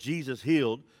important. Jesus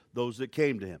healed those that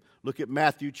came to him. Look at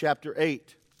Matthew chapter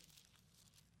 8.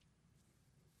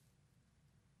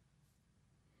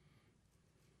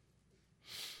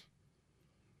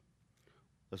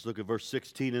 Let's look at verse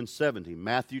 16 and 17.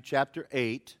 Matthew chapter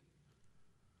 8,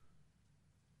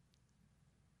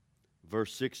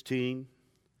 verse 16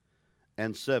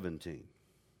 and 17.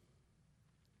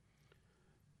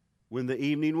 When the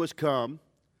evening was come,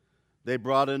 they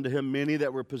brought unto him many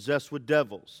that were possessed with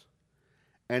devils.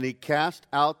 And he cast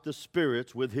out the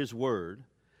spirits with his word,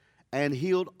 and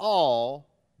healed all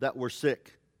that were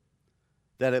sick,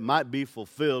 that it might be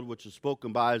fulfilled, which is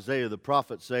spoken by Isaiah the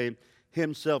prophet, saying,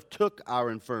 himself took our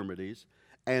infirmities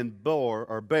and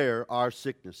bare our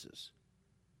sicknesses.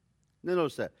 Now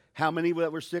notice that. How many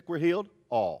that were sick were healed?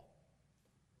 All.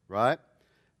 Right?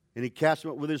 And he cast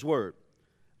them out with his word.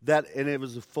 And it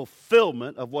was a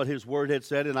fulfillment of what his word had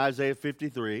said in Isaiah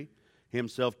 53.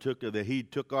 Himself took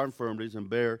our infirmities and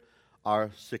bare our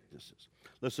sicknesses.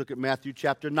 Let's look at Matthew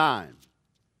chapter 9.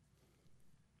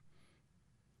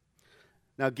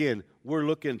 Now again, we're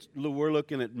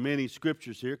looking at many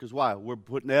scriptures here because why? We're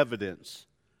putting evidence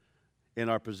in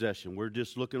our possession. We're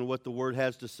just looking at what the word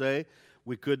has to say.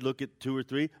 We could look at 2 or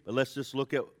 3, but let's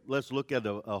look at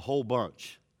a whole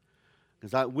bunch.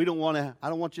 Because I don't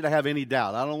want you to have any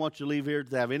doubt. I don't want you to leave here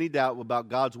to have any doubt about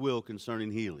God's will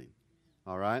concerning healing.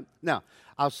 All right? Now,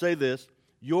 I'll say this.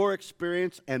 Your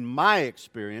experience and my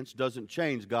experience doesn't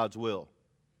change God's will.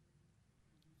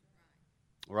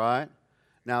 Right?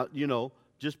 Now, you know,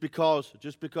 just because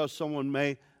someone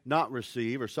may not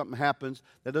receive, or something happens,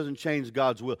 that doesn't change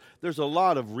God's will. There's a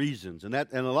lot of reasons, and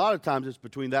a lot of times it's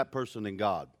between that person and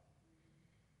God.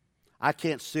 I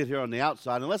can't sit here on the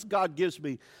outside unless God gives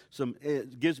me some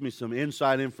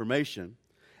inside information.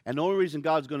 And the only reason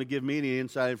God's going to give me any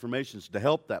inside information is to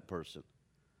help that person.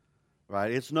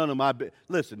 Right? It's none of my business.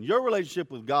 Listen, your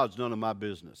relationship with God's none of my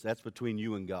business. That's between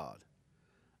you and God.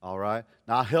 All right?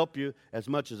 Now, I'll help you as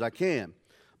much as I can.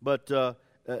 But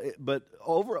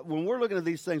when we're looking at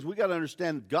these things, we got to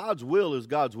understand that God's will is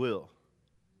God's will.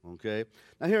 Okay?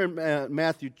 Now, here in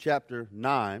Matthew chapter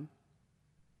 9,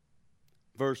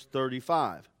 verse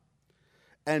 35.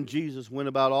 And Jesus went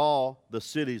about all the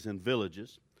cities and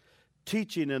villages,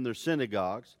 teaching in their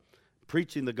synagogues,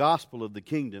 preaching the gospel of the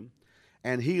kingdom,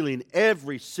 and healing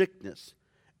every sickness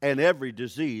and every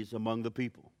disease among the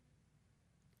people.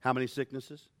 How many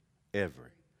sicknesses?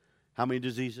 Every. How many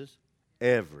diseases?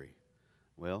 Every.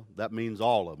 Well, that means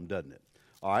all of them, doesn't it?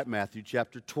 All right, Matthew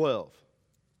chapter 12.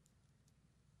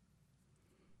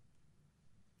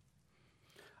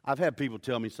 I've had people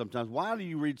tell me sometimes, why do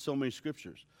you read so many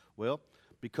scriptures? Well,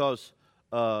 because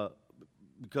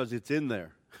it's in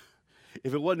there.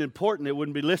 If it wasn't important, it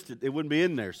wouldn't be listed. It wouldn't be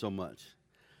in there so much.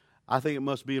 I think it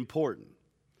must be important.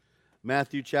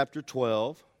 Matthew chapter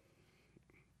 12.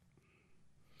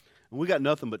 And we got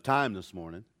nothing but time this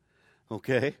morning.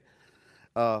 Okay?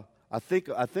 I think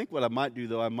what I might do,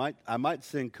 though, I might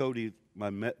send Cody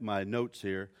my notes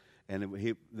here,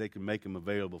 and they can make them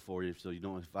available for you, so you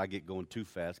don't. If I get going too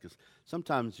fast, because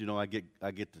sometimes I get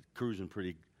to cruising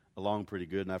along pretty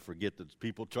good, and I forget that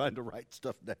people trying to write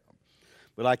stuff down.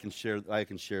 But I can share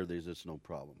these. It's no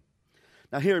problem.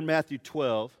 Now here in Matthew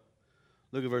 12,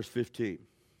 look at verse 15.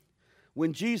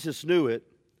 When Jesus knew it,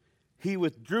 he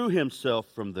withdrew himself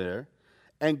from there,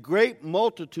 and great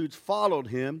multitudes followed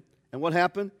him. And what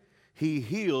happened? He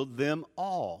healed them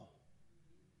all.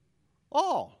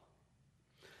 All.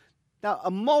 Now,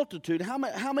 a multitude, how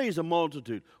many is a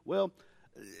multitude? Well,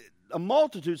 a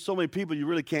multitude is so many people you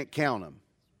really can't count them.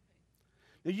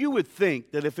 Now, you would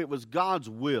think that if it was God's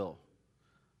will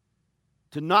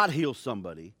to not heal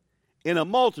somebody, in a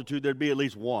multitude there'd be at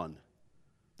least one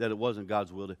that it wasn't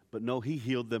God's will to. But no, he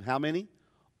healed them. How many?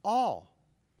 All.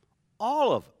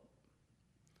 All of them.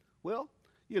 Well,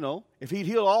 if he'd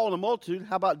heal all in the multitude,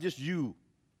 how about just you,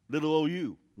 little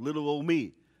old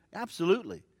me?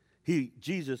 Absolutely.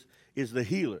 Jesus is the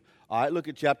healer. All right, look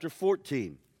at chapter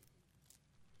 14.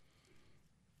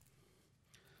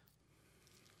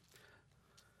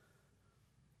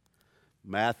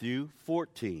 Matthew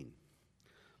 14.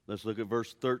 Let's look at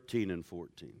verse 13 and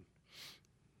 14.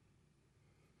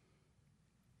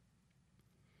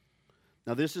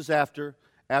 Now this is after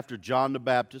John the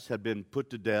Baptist had been put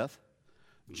to death.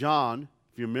 John,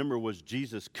 if you remember, was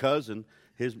Jesus' cousin.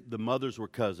 The mothers were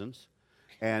cousins.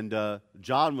 And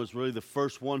John was really the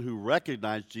first one who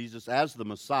recognized Jesus as the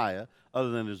Messiah, other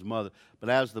than his mother, but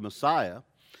as the Messiah.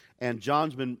 And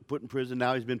John's been put in prison.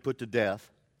 Now he's been put to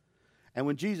death. And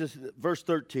when Jesus, verse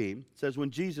 13, says,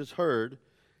 when Jesus heard,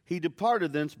 he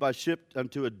departed thence by ship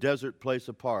unto a desert place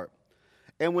apart.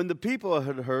 And when the people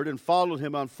had heard and followed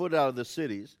him on foot out of the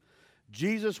cities,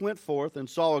 Jesus went forth and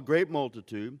saw a great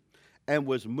multitude, and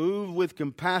was moved with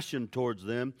compassion towards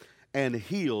them, and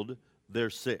healed their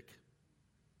sick.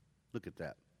 Look at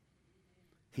that.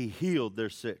 He healed their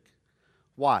sick.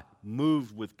 Why?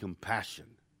 Moved with compassion.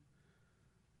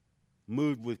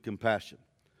 Moved with compassion.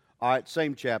 All right,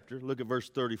 same chapter. Look at verse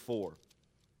 34.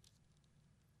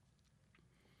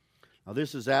 Now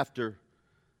this is after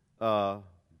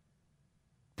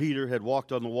Peter had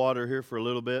walked on the water here for a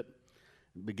little bit.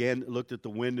 Looked at the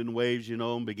wind and waves,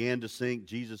 and began to sink.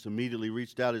 Jesus immediately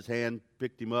reached out his hand,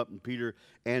 picked him up, and Peter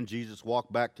and Jesus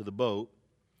walked back to the boat.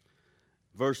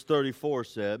 Verse 34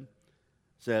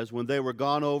 says, when they were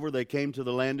gone over, they came to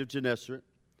the land of Gennesaret.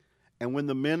 And when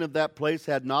the men of that place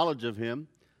had knowledge of him,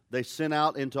 they sent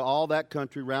out into all that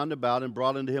country round about, and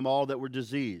brought unto him all that were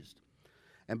diseased,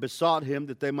 and besought him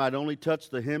that they might only touch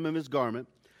the hem of his garment.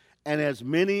 And as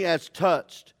many as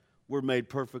touched were made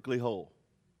perfectly whole.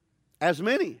 As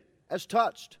many as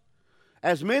touched,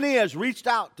 as many as reached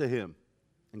out to him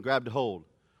and grabbed a hold,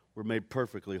 were made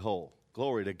perfectly whole.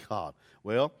 Glory to God.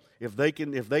 Well, if they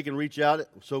can reach out,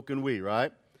 so can we,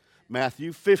 right?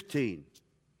 Matthew 15.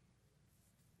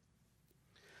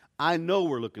 I know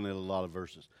we're looking at a lot of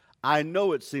verses. I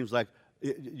know it seems like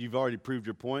you've already proved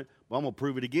your point, but I'm going to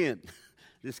prove it again.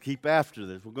 Just keep after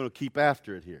this. We're going to keep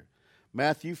after it here.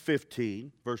 Matthew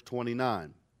 15, verse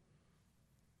 29.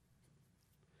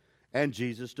 And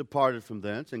Jesus departed from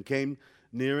thence, and came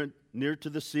near to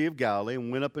the Sea of Galilee,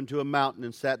 and went up into a mountain,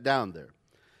 and sat down there.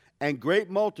 And great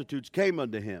multitudes came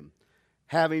unto him,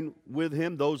 having with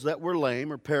him those that were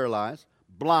lame or paralyzed,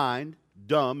 blind,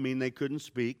 dumb, meaning they couldn't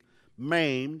speak,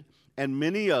 maimed, and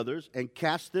many others, and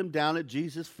cast them down at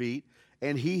Jesus' feet,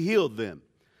 and he healed them,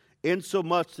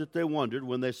 insomuch that they wondered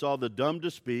when they saw the dumb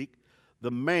to speak,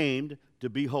 the maimed to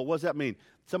be whole. What does that mean?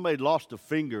 Somebody lost a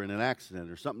finger in an accident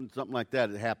or something like that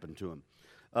had happened to him.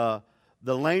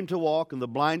 The lame to walk and the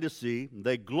blind to see,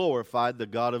 they glorified the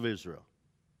God of Israel.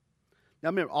 Now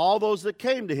remember, all those that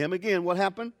came to him, again, what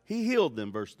happened? He healed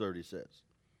them, verse 30 says.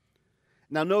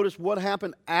 Now notice what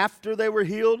happened after they were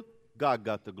healed. God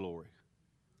got the glory.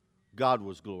 God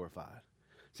was glorified.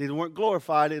 See, they weren't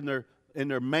glorified in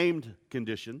their maimed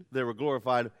condition. They were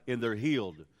glorified in their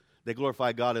healed. They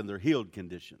glorified God in their healed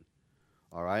condition.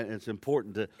 All right? And it's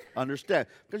important to understand.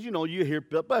 Because, you hear,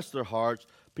 bless their hearts,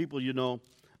 people,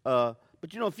 but,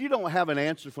 if you don't have an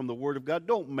answer from the Word of God,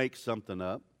 don't make something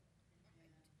up.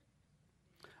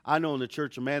 I know in the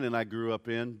church of man and I grew up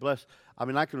in,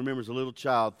 I can remember as a little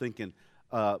child thinking,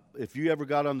 if you ever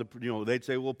got on they'd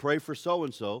say, well, pray for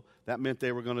so-and-so. That meant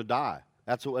they were going to die.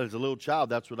 That's what, as a little child,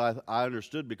 that's what I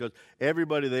understood, because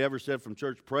everybody they ever said from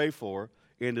church, pray for,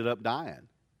 ended up dying.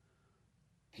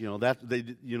 It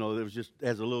was just,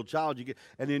 as a little child,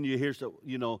 and then you hear,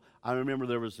 I remember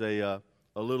there was a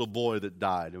little boy that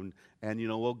died, and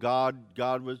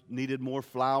God needed more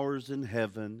flowers in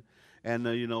heaven, and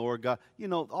or God,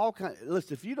 all kind.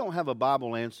 Listen, if you don't have a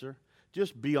Bible answer,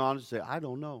 just be honest and say, I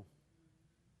don't know.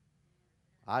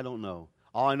 I don't know.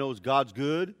 All I know is God's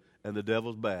good and the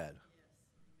devil's bad,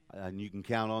 and you can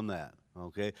count on that.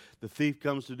 Okay, the thief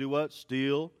comes to do what?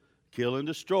 Steal, kill, and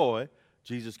destroy.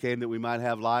 Jesus came that we might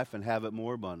have life and have it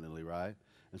more abundantly, right?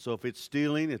 And so if it's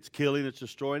stealing, it's killing, it's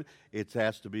destroying, it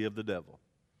has to be of the devil.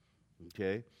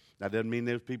 Okay? That doesn't mean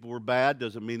those people were bad,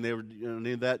 doesn't mean they were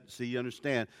any of that. See, you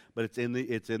understand, but it's in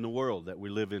the world that we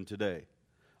live in today.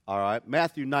 All right?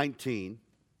 Matthew 19,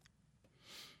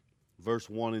 verse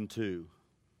 1 and 2.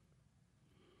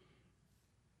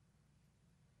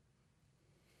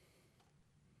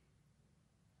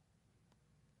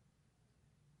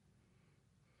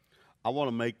 I want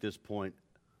to make this point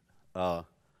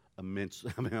immense.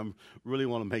 I really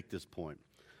want to make this point.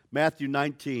 Matthew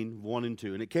 19, 1 and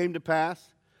 2. And it came to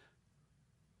pass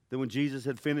that when Jesus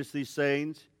had finished these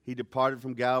sayings, he departed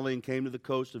from Galilee and came to the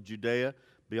coast of Judea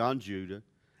beyond Judah.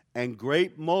 And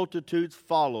great multitudes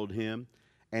followed him,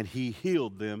 and he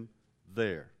healed them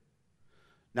there.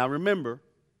 Now remember,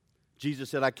 Jesus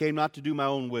said, I came not to do my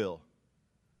own will.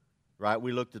 Right?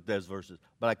 We looked at those verses.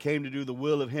 But I came to do the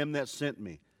will of him that sent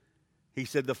me. He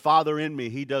said, the Father in me,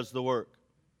 he does the work.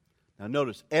 Now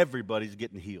notice, everybody's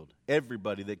getting healed.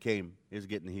 Everybody that came is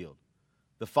getting healed.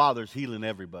 The Father's healing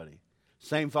everybody.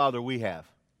 Same Father we have.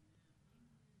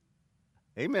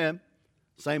 Amen.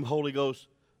 Same Holy Ghost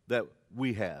that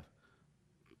we have.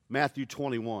 Matthew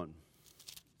 21.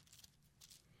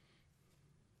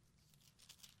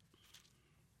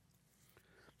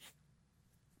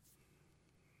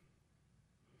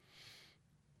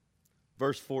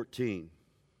 Verse 14.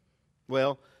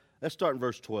 Well, let's start in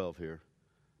verse 12 here.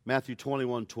 Matthew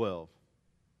 21, 12.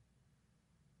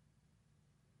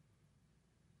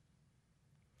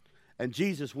 And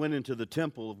Jesus went into the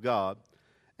temple of God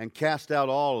and cast out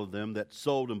all of them that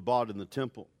sold and bought in the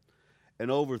temple,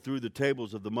 and overthrew the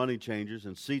tables of the money changers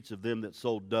and seats of them that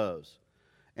sold doves,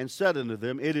 and said unto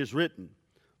them, it is written,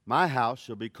 my house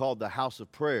shall be called the house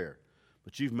of prayer,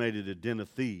 but you've made it a den of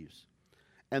thieves.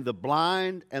 And the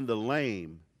blind and the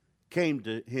lame came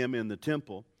to him in the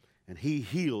temple, and he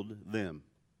healed them.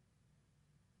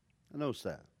 I notice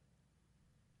that.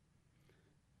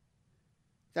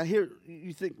 Now here,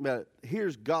 you think about it.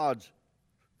 Here's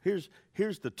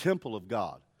the temple of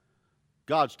God.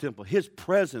 God's temple. His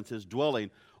presence is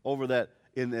dwelling over that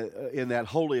in that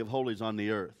holy of holies on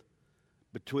the earth,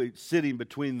 sitting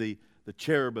between the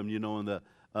cherubim, and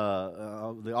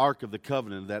the Ark of the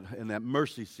Covenant, and that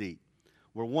mercy seat,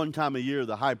 where one time a year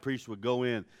the high priest would go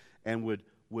in and would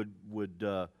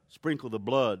sprinkle the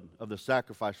blood of the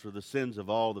sacrifice for the sins of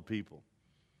all the people.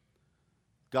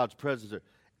 God's presence there.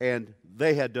 And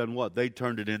they had done what? They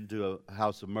turned it into a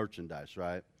house of merchandise,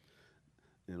 right?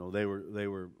 They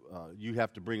were. You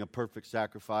have to bring a perfect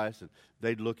sacrifice, and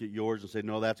they'd look at yours and say,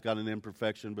 no, that's got an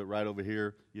imperfection, but right over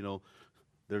here,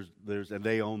 there's, and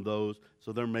they own those,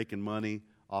 so they're making money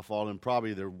off all, and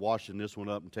probably they're washing this one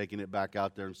up and taking it back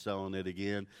out there and selling it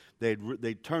again.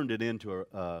 They turned it into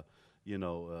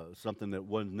something that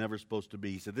was never supposed to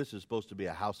be. He said, this is supposed to be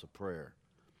a house of prayer.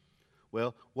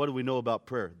 Well, what do we know about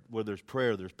prayer? Where there's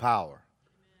prayer, there's power. Amen.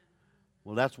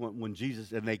 Well, that's when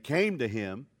Jesus, and they came to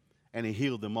him, and he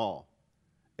healed them all.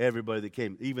 Everybody that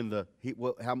came, even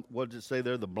what does it say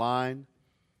there? The blind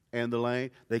and the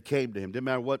lame, they came to him. Didn't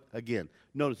matter what, again,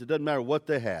 notice it doesn't matter what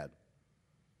they had.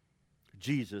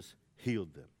 Jesus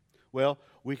healed them. Well,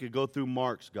 we could go through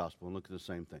Mark's gospel and look at the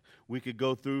same thing. We could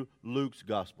go through Luke's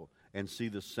gospel and see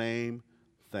the same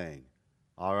thing.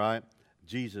 All right?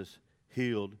 Jesus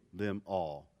healed them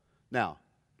all. Now,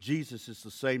 Jesus is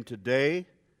the same today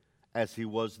as he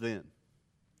was then.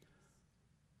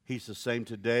 He's the same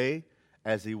today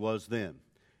as he was then.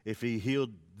 If he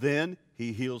healed then,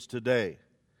 he heals today.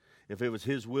 If it was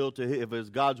his will to, if it was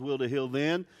God's will to heal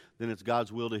then it's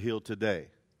God's will to heal today.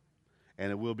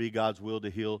 And it will be God's will to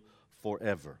heal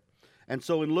forever. And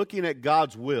so in looking at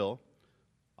God's will,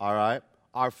 all right,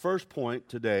 our first point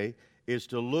today is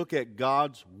to look at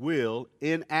God's will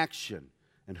in action.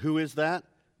 And who is that?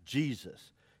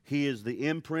 Jesus. He is the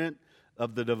imprint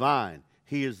of the divine.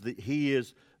 He is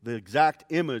the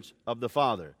exact image of the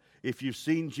Father. If you've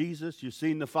seen Jesus, you've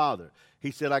seen the Father.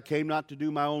 He said, I came not to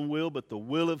do my own will, but the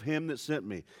will of him that sent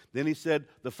me. Then he said,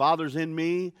 the Father's in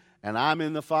me, and I'm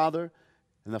in the Father,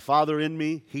 and the Father in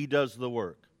me, he does the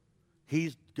work.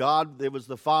 He's God. It was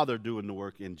the Father doing the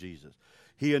work in Jesus.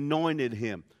 He anointed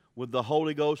him with the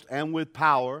Holy Ghost and with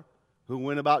power, who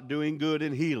went about doing good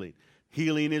and healing.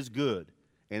 Healing is good,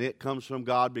 and it comes from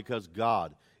God because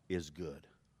God is good.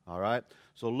 All right?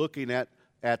 So looking at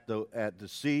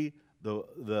the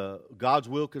God's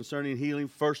will concerning healing,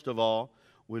 first of all,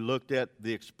 we looked at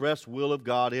the express will of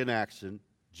God in action,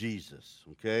 Jesus.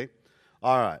 Okay?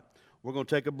 All right. We're going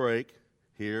to take a break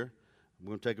here. We're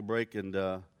going to take a break and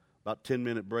about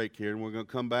 10-minute break here, and we're going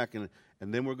to come back and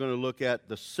then we're going to look at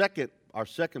our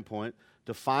second point.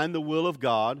 To find the will of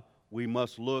God, we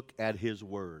must look at his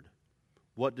word.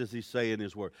 What does he say in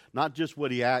his word? Not just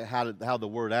what how the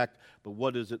word act, but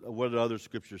what do other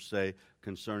scriptures say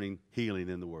concerning healing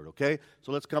in the word? Okay?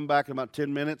 So let's come back in about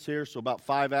 10 minutes here, so about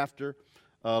 5 after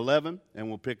 11, and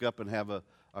we'll pick up and have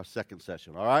our second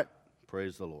session. All right?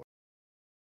 Praise the Lord.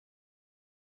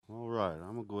 All right,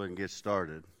 I'm going to go ahead and get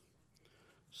started.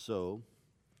 So,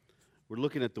 we're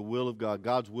looking at the will of God,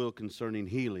 God's will concerning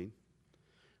healing.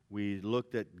 We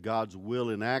looked at God's will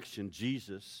in action,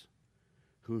 Jesus,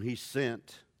 who he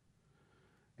sent,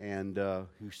 and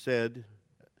who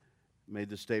made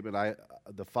the statement,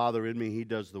 the Father in me, he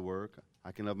does the work.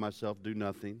 I can of myself do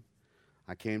nothing.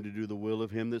 I came to do the will of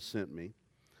him that sent me.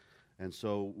 And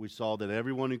so we saw that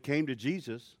everyone who came to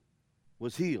Jesus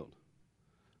was healed.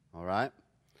 All right?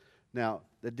 Now,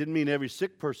 that didn't mean every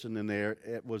sick person in there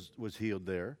was healed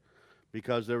there,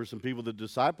 because there were some people the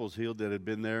disciples healed that had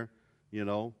been there,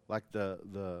 like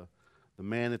the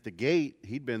man at the gate.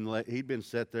 He'd been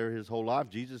set there his whole life.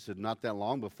 Jesus had not that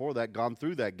long before that gone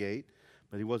through that gate,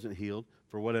 but he wasn't healed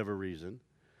for whatever reason.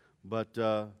 But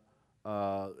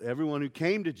everyone who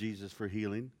came to Jesus for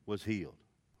healing was healed.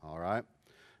 All right?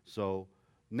 So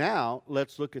now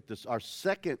let's look at this. Our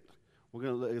second, we're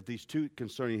going to look at these two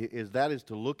concerning is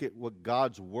to look at what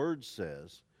God's word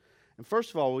says. And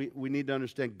first of all, we need to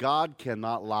understand God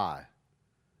cannot lie.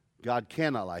 God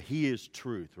cannot lie. He is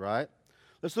truth, right?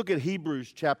 Let's look at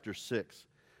Hebrews chapter 6.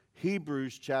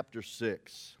 Hebrews chapter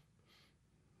 6.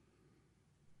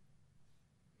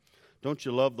 Don't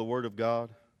you love the Word of God?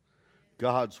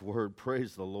 God's Word,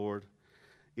 praise the Lord.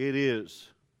 It is.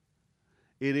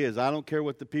 It is. I don't care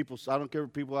what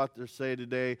people out there say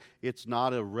today. It's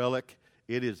not a relic.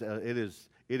 It is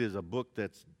a book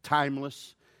that's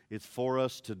timeless. It's for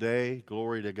us today.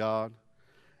 Glory to God.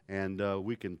 And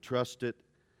we can trust it.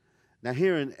 Now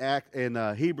here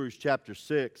in Hebrews chapter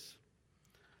 6,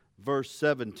 verse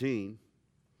 17,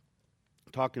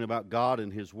 talking about God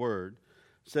and his word,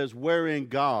 says, wherein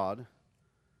God,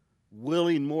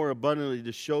 willing more abundantly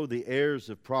to show the heirs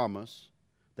of promise,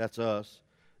 that's us,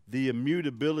 the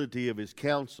immutability of his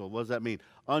counsel. What does that mean?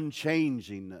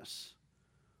 Unchangingness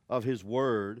of his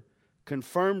word,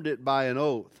 confirmed it by an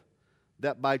oath,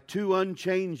 that by two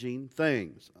unchanging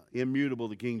things, immutable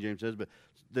the King James says, but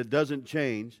that doesn't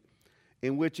change,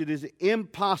 in which it is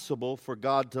impossible for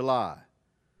God to lie.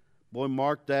 Boy,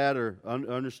 mark that or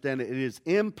understand it. It is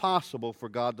impossible for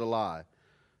God to lie,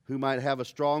 who might have a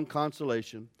strong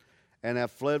consolation and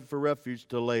have fled for refuge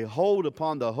to lay hold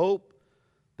upon the hope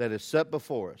that is set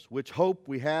before us, which hope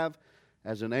we have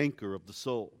as an anchor of the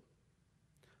soul.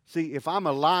 See, if I'm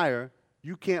a liar,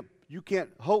 you can't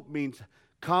hope means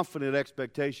confident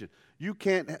expectation. You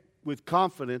can't, with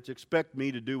confidence, expect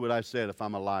me to do what I said if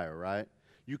I'm a liar, right?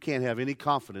 You can't have any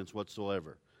confidence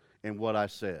whatsoever in what I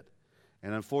said.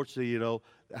 And unfortunately,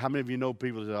 how many of you know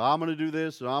people say, I'm going to do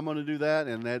this or I'm going to do that,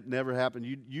 and that never happened.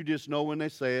 You just know when they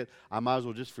say it, I might as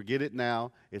well just forget it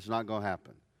now. It's not going to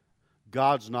happen.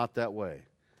 God's not that way.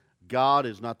 God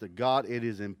is not the God. It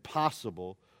is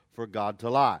impossible for God to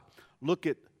lie. Look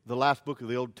at the last book of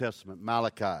the Old Testament,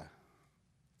 Malachi.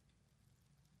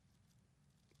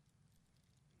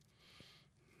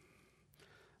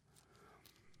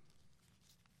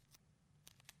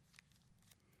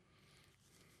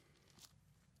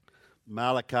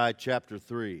 Malachi chapter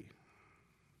 3.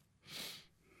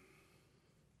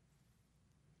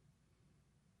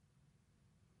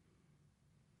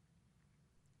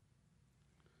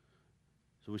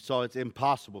 So we saw it's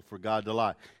impossible for God to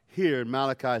lie. Here in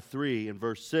Malachi 3 in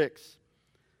verse 6,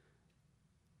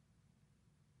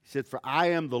 he said, "For I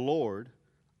am the Lord,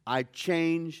 I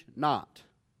change not.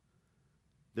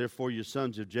 Therefore your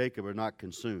sons of Jacob are not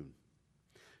consumed."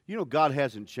 You know, God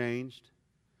hasn't changed.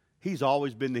 He's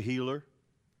always been the healer.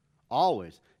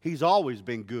 Always. He's always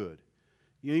been good.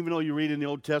 You know, even though you read in the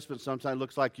Old Testament, sometimes it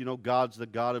looks like, you know, God's the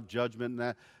God of judgment and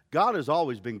that. God has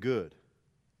always been good.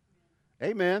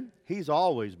 Amen. He's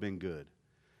always been good.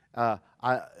 I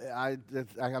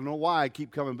don't know why I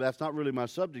keep coming, but that's not really my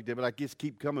subject there, but I just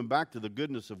keep coming back to the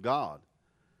goodness of God.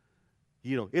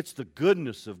 You know, it's the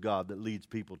goodness of God that leads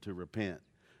people to repent,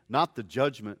 not the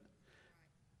judgment.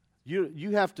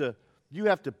 You have to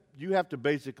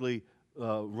basically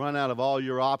run out of all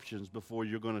your options before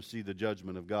you're going to see the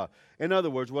judgment of God. In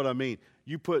other words, what I mean,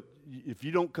 if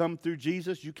you don't come through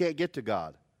Jesus, you can't get to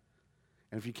God.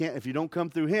 And if you don't come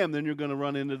through Him, then you're going to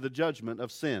run into the judgment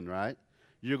of sin, right?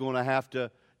 You're going to have to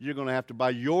by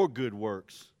your good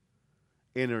works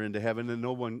enter into heaven, and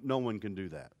no one can do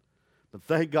that. But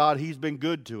thank God He's been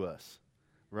good to us,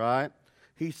 right?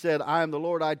 He said, "I am the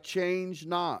Lord, I change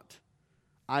not.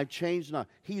 I change not."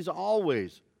 He's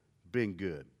always been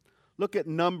good. Look at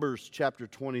Numbers chapter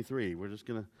 23. We're just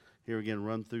going to, here again,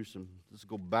 run through let's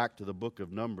go back to the book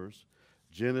of Numbers.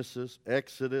 Genesis,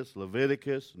 Exodus,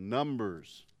 Leviticus,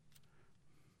 Numbers.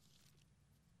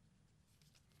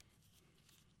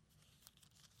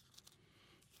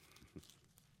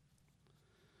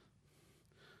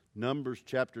 Numbers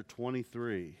chapter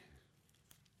 23.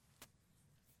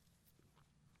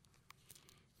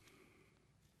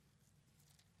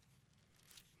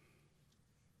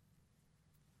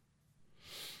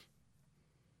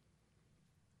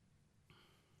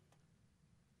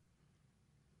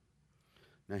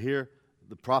 Now here,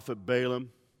 the prophet Balaam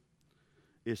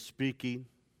is speaking,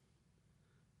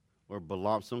 or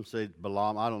Balaam, some say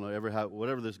Balaam, I don't know,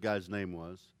 whatever this guy's name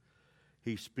was.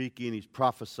 He's speaking, he's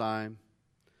prophesying.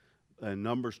 In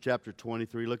Numbers chapter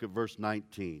 23, look at verse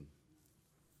 19.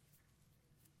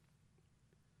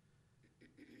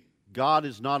 "God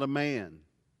is not a man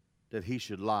that He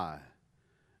should lie,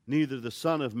 neither the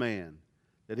Son of Man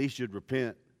that He should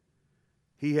repent.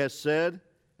 He has said,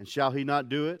 and shall He not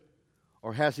do it?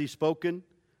 Or has He spoken,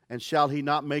 and shall He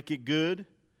not make it good?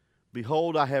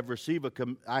 Behold, I have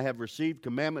received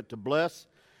commandment to bless,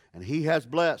 and He has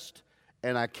blessed,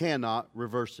 and I cannot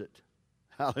reverse it."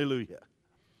 Hallelujah.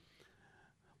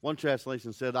 One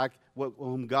translation said,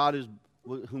 whom God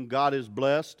is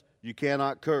blessed, you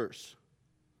cannot curse.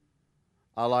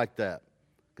 I like that,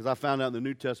 because I found out in the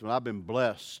New Testament I've been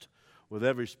blessed with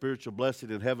every spiritual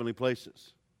blessing in heavenly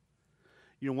places.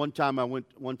 You know, one time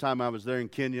I was there in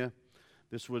Kenya.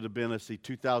 This would have been,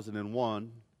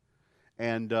 2001,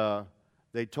 and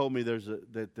they told me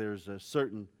that there's a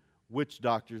certain witch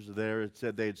doctors there. It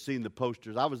said they had seen the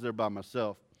posters. I was there by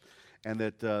myself, and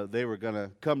that they were going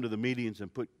to come to the meetings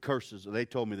and put curses. They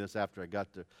told me this after I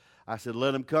got there. I said,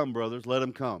 "Let them come, brothers, let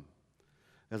them come,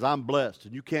 as I'm blessed,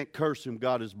 and you can't curse whom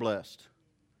God has blessed."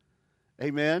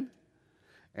 Amen?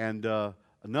 And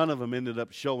none of them ended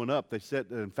up showing up. They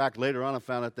said, in fact, later on I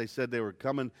found out they said they were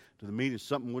coming to the meeting.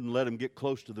 Something wouldn't let them get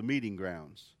close to the meeting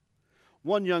grounds.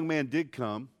 One young man did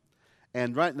come,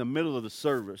 and right in the middle of the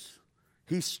service,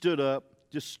 he stood up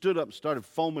and started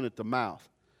foaming at the mouth,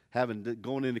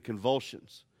 going into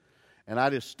convulsions. And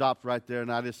I just stopped right there,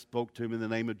 and I just spoke to him in the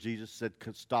name of Jesus, said,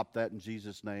 "Stop that in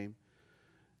Jesus' name."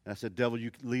 And I said, "Devil,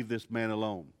 you leave this man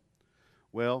alone."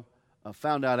 Well, I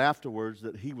found out afterwards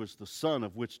that he was the son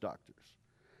of witch doctors.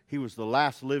 He was the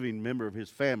last living member of his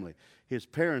family. His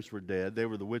parents were dead. They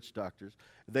were the witch doctors.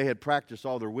 They had practiced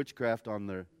all their witchcraft on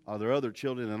their other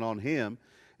children and on him,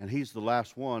 and he's the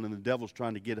last one. And the devil's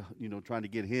trying to get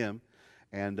him,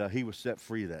 and he was set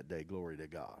free that day. Glory to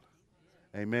God.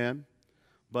 Amen.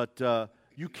 But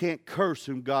you can't curse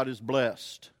whom God has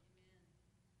blessed,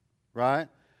 right?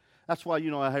 That's why,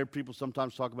 I hear people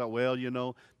sometimes talk about, well,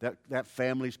 that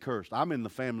family's cursed. I'm in the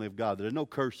family of God. There's no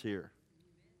curse here.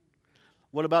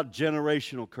 What about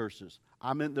generational curses?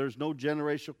 There's no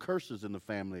generational curses in the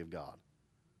family of God.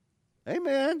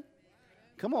 Amen.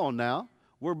 Come on now.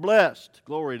 We're blessed.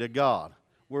 Glory to God.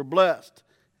 We're blessed.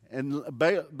 And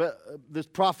this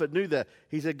prophet knew that.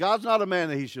 He said, God's not a man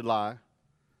that He should lie.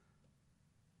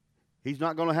 He's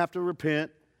not going to have to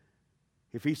repent.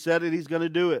 If he said it, he's going to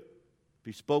do it. If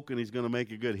he's spoken, he's going to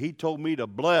make it good. He told me to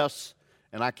bless,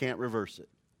 and I can't reverse it.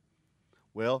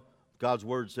 Well, God's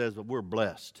word says that we're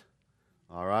blessed.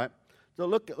 All right? So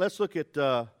let's look at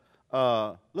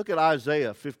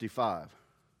Isaiah 55.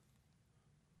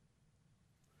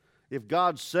 If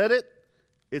God said it,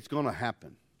 it's going to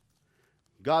happen.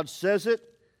 God says it,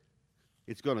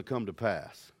 it's going to come to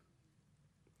pass.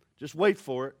 Just wait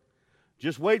for it.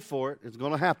 Just wait for it. It's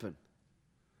going to happen.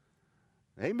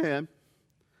 Amen.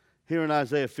 Here in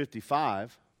Isaiah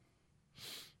 55,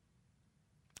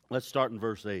 let's start in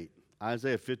verse 8.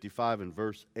 Isaiah 55 and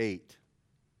verse 8.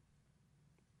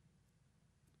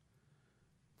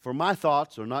 For my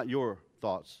thoughts are not your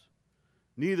thoughts,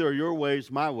 neither are your ways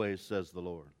my ways, says the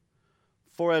Lord.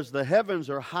 For as the heavens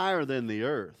are higher than the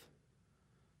earth,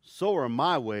 so are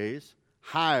my ways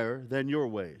higher than your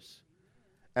ways,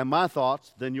 and my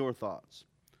thoughts than your thoughts.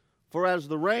 For as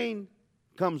the rain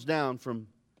comes down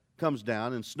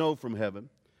and snow from heaven,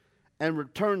 and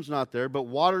returns not there, but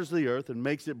waters the earth and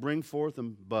makes it bring forth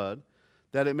and bud,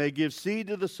 that it may give seed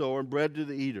to the sower and bread to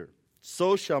the eater,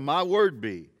 so shall my word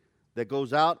be that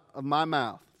goes out of my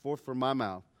mouth, forth from my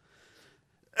mouth.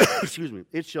 Excuse me.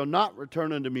 It shall not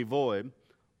return unto me void,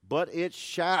 but it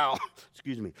shall,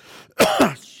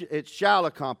 it shall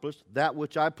accomplish that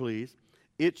which I please.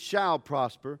 It shall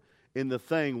prosper in the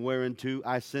thing whereunto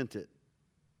I sent it.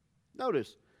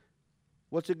 Notice,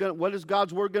 what is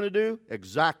God's word going to do?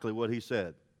 Exactly what he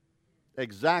said.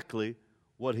 Exactly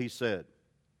what he said.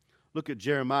 Look at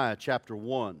Jeremiah chapter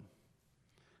 1.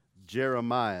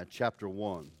 Jeremiah chapter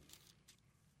 1.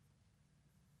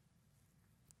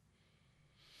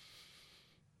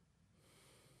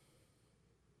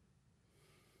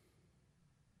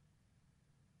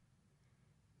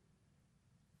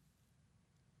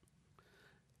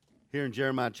 Here in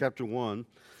Jeremiah chapter 1,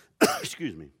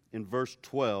 in verse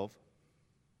 12.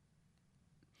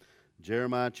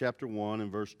 Jeremiah chapter 1 and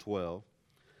verse 12.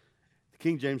 The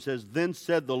King James says, Then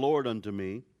said the Lord unto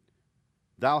me,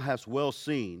 Thou hast well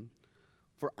seen,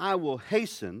 for I will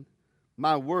hasten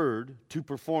my word to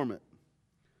perform it.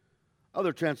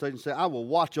 Other translations say, I will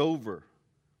watch over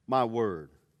my word.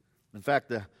 In fact,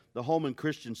 the Holman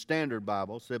Christian Standard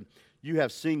Bible said, You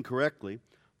have seen correctly,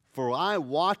 for I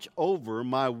watch over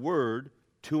my word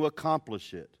to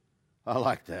accomplish it. I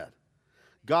like that.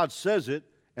 God says it,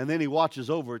 and then he watches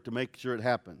over it to make sure it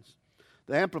happens.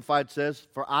 The Amplified says,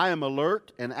 For I am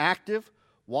alert and active,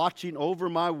 watching over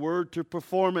my word to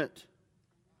perform it.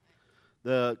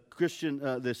 The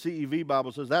CEV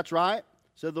Bible says, That's right,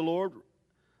 said the Lord.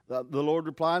 The Lord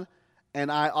replied, And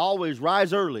I always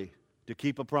rise early to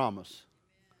keep a promise.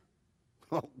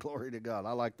 Oh, glory to God.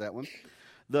 I like that one.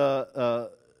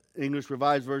 The English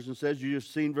Revised Version says, You have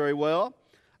seen very well.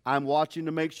 I'm watching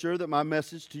to make sure that my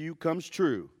message to you comes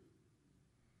true.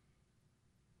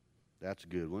 That's a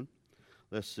good one.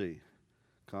 Let's see.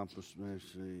 Accomplishment.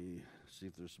 See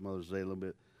if there's some others say a little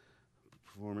bit.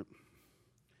 Perform it.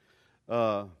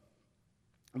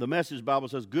 The Message Bible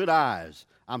says, Good eyes.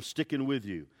 I'm sticking with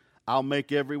you. I'll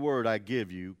make every word I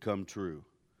give you come true.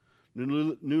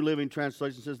 New Living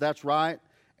Translation says, That's right.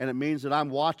 And it means that I'm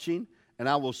watching, and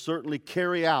I will certainly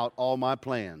carry out all my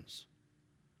plans.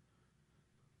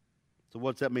 So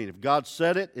what's that mean? If God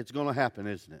said it, it's going to happen,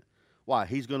 isn't it? Why?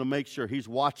 He's going to make sure he's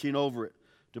watching over it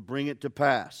to bring it to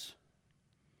pass.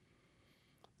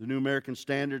 The New American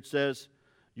Standard says,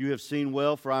 You have seen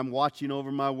well, for I'm watching over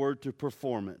my word to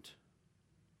perform it.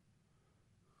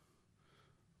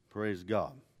 Praise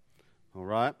God. All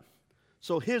right?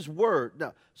 So his word.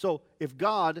 Now, so if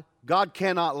God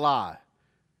cannot lie.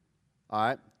 All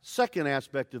right? Second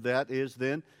aspect of that is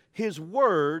then, his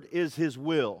word is his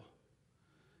will.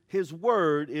 His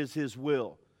word is his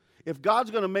will. If God's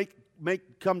going to make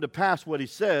come to pass what he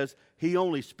says, he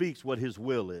only speaks what his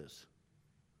will is.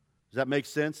 Does that make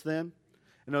sense then?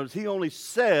 In other words, he only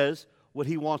says what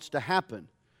he wants to happen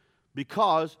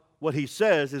because what he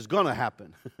says is going to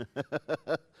happen.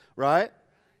 Right?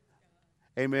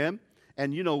 Amen.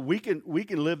 And you know, we can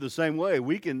live the same way.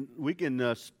 We can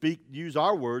use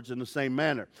our words in the same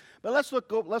manner. But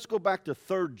let's go back to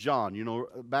 3 John. You know,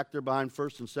 back there behind 1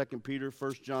 and 2 Peter,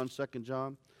 1 John, 2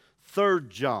 John. 3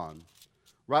 John,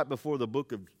 right before the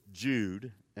book of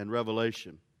Jude and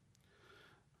Revelation.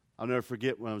 I'll never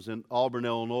forget when I was in Auburn,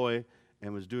 Illinois,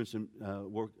 and was doing some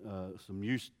work, some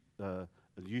youth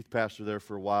pastor there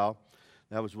for a while.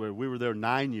 That was where we were there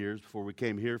 9 years before we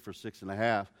came here for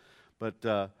 6.5.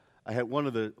 But I had one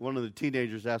of the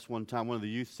teenagers asked one time. One of the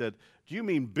youth said, "Do you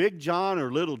mean Big John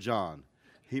or Little John?"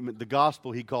 The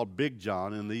gospel he called Big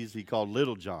John, and these he called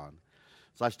Little John.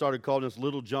 So I started calling this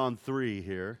Little John 3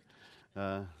 here.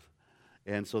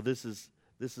 And so this is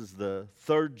the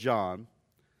 3rd John.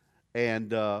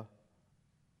 And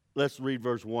let's read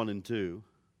verse 1 and 2.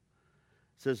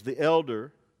 It says, the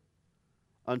elder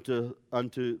unto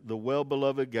the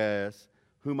well-beloved Gaius,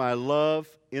 whom I love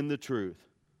in the truth.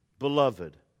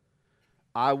 Beloved,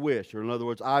 I wish, or in other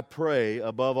words, I pray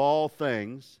above all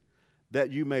things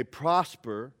that you may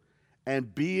prosper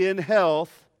and be in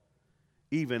health,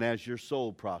 even as your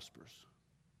soul prospers.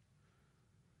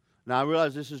 Now, I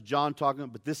realize this is John talking,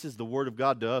 but this is the Word of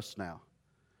God to us now.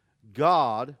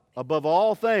 God, above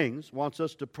all things, wants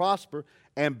us to prosper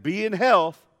and be in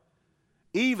health,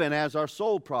 even as our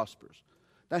soul prospers.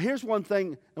 Now, here's one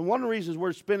thing, and one of the reasons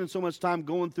we're spending so much time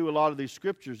going through a lot of these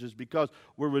scriptures is because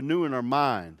we're renewing our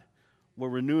mind. We're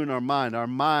renewing our mind. Our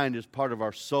mind is part of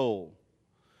our soul.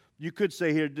 You could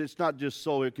say here, it's not just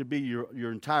soul, it could be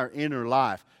your entire inner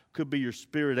life. It could be your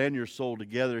spirit and your soul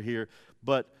together here.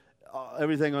 But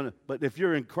but if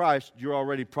you're in Christ, you're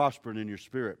already prospering in your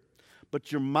spirit.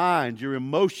 But your mind, your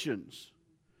emotions.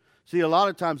 See, a lot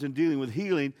of times in dealing with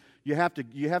healing, you have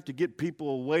to get people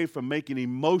away from making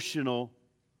emotional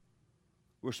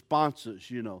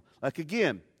responses, Like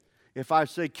again, if I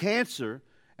say cancer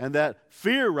and that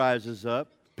fear rises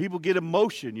up, people get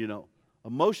emotional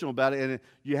about it. And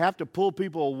you have to pull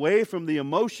people away from the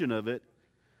emotion of it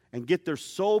and get their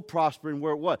soul prospering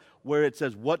where it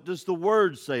says, what does the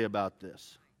Word say about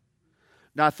this?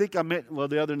 Now, I think I meant,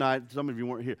 the other night, some of you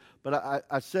weren't here, but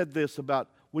I said this about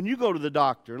when you go to the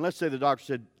doctor, and let's say the doctor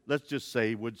said,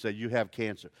 he would say, you have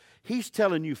cancer. He's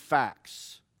telling you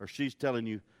facts, or she's telling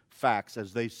you facts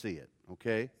as they see it,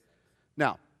 okay?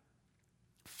 Now,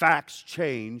 facts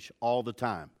change all the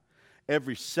time.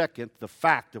 Every second, the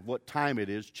fact of what time it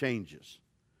is changes.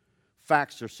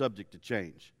 Facts are subject to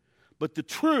change. But the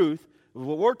truth of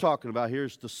what we're talking about here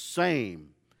is the same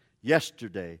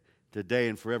yesterday, today,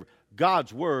 and forever.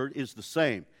 God's Word is the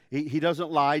same. He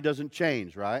doesn't lie, He doesn't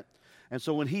change, right? And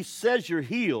so when He says you're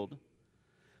healed,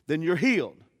 then you're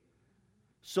healed.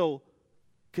 So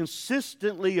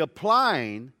consistently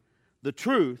applying the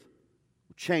truth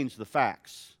will change the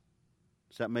facts.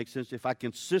 Does that make sense? If I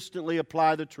consistently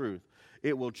apply the truth,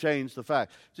 it will change the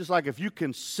facts. Just like if you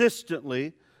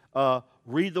consistently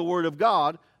read the Word of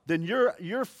God, then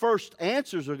your first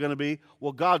answers are going to be,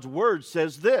 well, God's Word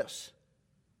says this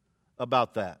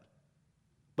about that.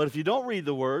 But if you don't read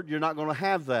the Word, you're not going to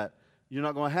have that. You're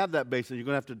not going to have that basis. You're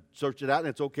going to have to search it out, and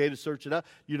it's okay to search it out.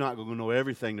 You're not going to know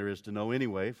everything there is to know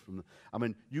anyway.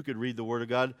 You could read the Word of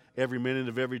God every minute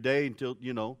of every day until,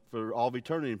 for all of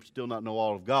eternity and still not know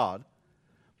all of God.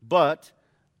 But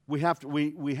we have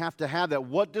to have that.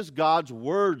 What does God's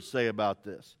Word say about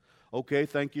this? Okay,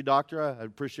 thank you, doctor. I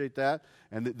appreciate that.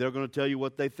 And they're going to tell you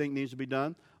what they think needs to be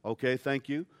done. Okay, thank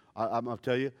you. I'm going to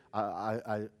tell you,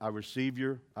 I receive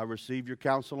your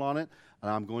counsel on it,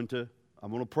 and I'm going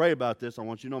to pray about this. I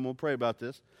want you to know I'm going to pray about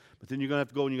this. But then you're going to have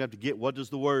to go and you have to get, what does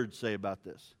the Word say about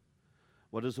this?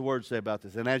 What does the Word say about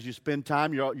this? And as you spend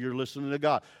time, you're listening to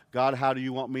God. God, how do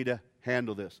you want me to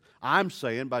handle this? I'm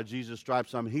saying by Jesus'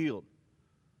 stripes I'm healed.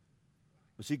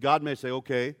 But see, God may say,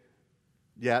 okay,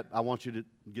 yeah, I want you to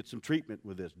get some treatment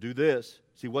with this. Do this.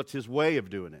 See, what's His way of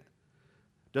doing it?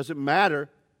 Doesn't matter.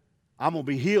 I'm going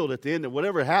to be healed at the end of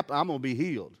whatever happens. I'm going to be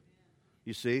healed.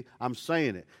 You see, I'm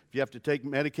saying it. If you have to take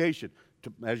medication,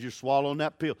 as you're swallowing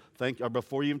that pill, or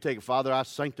before you even take it, Father, I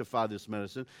sanctify this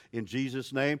medicine. In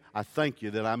Jesus' name, I thank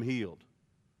you that I'm healed.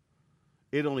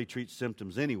 It only treats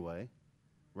symptoms anyway,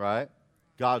 right?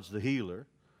 God's the healer.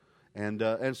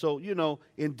 And so,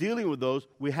 in dealing with those,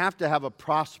 we have to have a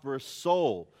prosperous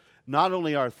soul. Not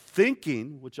only our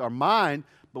thinking, which our mind,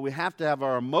 but we have to have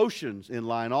our emotions in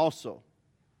line also.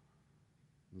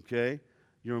 Okay?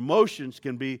 Your emotions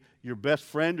can be your best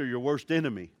friend or your worst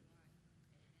enemy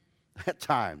at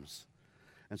times.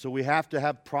 And so we have to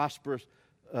have prosperous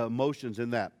emotions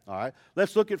in that. All right?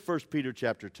 Let's look at 1 Peter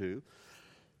chapter 2.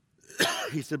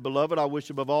 He said, Beloved, I wish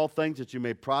above all things that you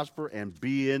may prosper and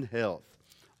be in health.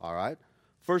 All right?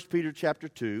 1 Peter chapter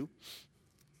 2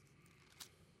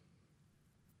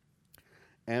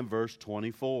 and verse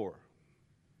 24.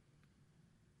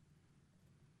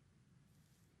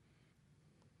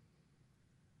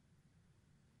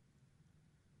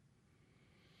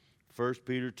 1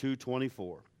 Peter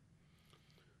 2:24.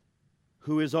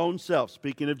 Who his own self,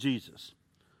 speaking of Jesus,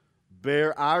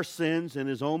 bare our sins in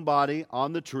his own body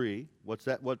on the tree. What's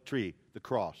that? What tree? The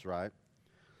cross, right?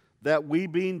 That we,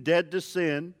 being dead to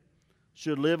sin,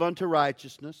 should live unto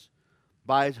righteousness,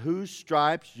 by whose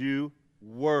stripes you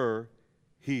were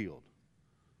healed.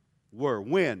 Were.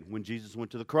 When? When Jesus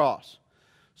went to the cross.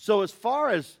 So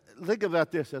think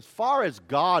about this, as far as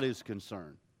God is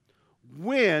concerned,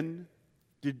 when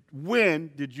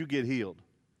When did you get healed?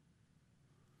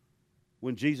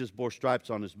 When Jesus bore stripes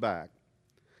on his back.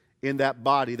 In that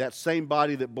body, that same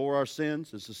body that bore our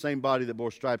sins, it's the same body that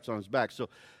bore stripes on his back. So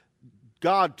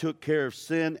God took care of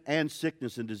sin and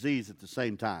sickness and disease at the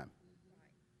same time.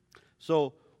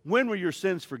 So when were your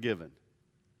sins forgiven?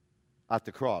 At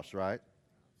the cross, right?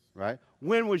 Right?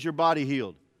 When was your body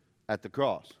healed? At the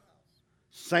cross.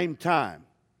 Same time.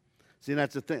 See,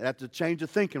 that's a thing. That's a change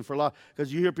of thinking for a lot.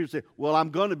 Because you hear people say, well,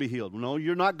 I'm going to be healed. No,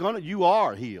 you're not going to. You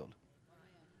are healed.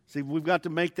 See, we've got to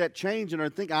make that change in our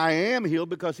thinking. I am healed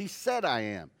because he said I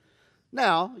am.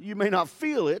 Now, you may not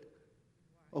feel it.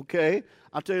 Okay?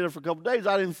 I'll tell you that for a couple of days,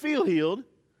 I didn't feel healed.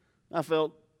 I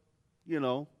felt,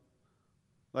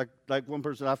 like one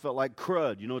person, I felt like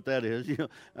crud. You know what that is?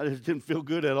 I just didn't feel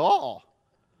good at all.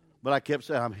 But I kept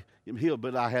saying, I'm healed.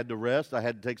 But I had to rest. I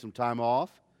had to take some time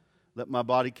off. Let my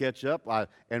body catch up.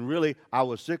 And really, I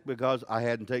was sick because I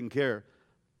hadn't taken care.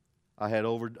 I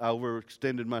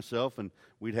overextended myself, and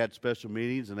we'd had special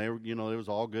meetings, and they were, it was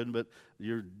all good, but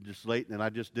you're just late, and I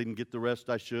just didn't get the rest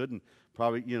I should, and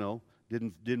probably,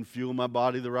 didn't fuel my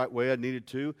body the right way I needed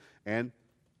to, and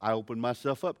I opened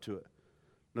myself up to it.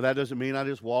 Now, that doesn't mean I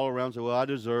just wallow around and say, well, I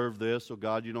deserve this, so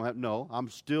God, you don't have, no,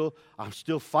 I'm still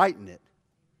fighting it.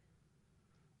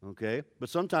 Okay? But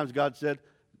sometimes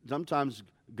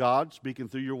God, speaking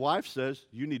through your wife, says,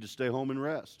 you need to stay home and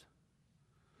rest.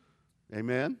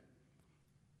 Amen?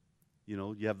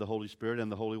 You have the Holy Spirit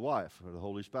and the Holy Wife, or the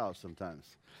Holy Spouse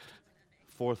sometimes.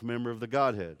 Fourth member of the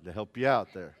Godhead to help you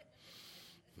out there.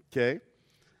 Okay?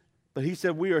 But he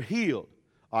said we are healed.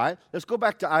 All right? Let's go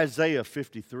back to Isaiah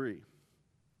 53.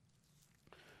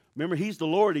 Remember, he's the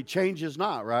Lord. He changes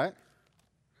not, right?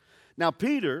 Now,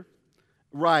 Peter,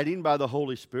 writing by the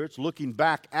Holy Spirit, looking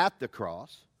back at the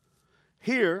cross.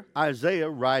 Here, Isaiah,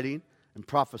 writing and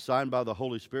prophesying by the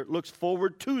Holy Spirit, looks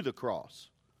forward to the cross.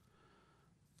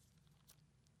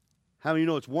 How many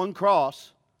know it's one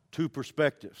cross, two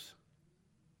perspectives?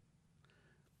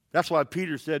 That's why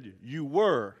Peter said, you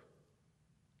were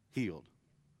healed.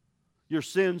 Your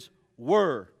sins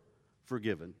were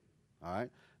forgiven. All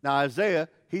right? Now, Isaiah,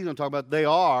 he's going to talk about they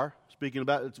are, speaking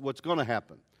about what's going to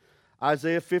happen.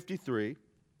 Isaiah 53,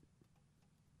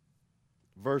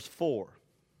 verse 4.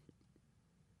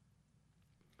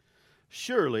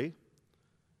 Surely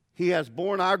he has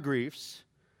borne our griefs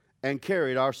and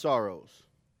carried our sorrows.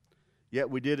 Yet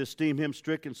we did esteem him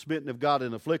stricken, smitten of God,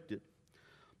 and afflicted.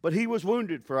 But he was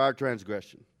wounded for our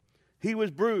transgression. He was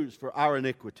bruised for our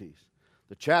iniquities.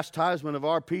 The chastisement of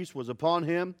our peace was upon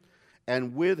him,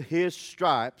 and with his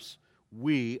stripes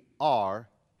we are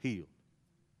healed.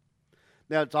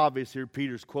 Now, it's obvious here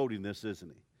Peter's quoting this, isn't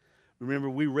he? Remember,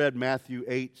 we read Matthew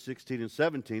 8, 16, and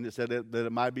 17. It said that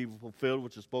it might be fulfilled,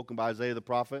 which is spoken by Isaiah the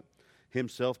prophet.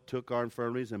 Himself took our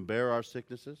infirmities and bare our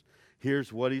sicknesses.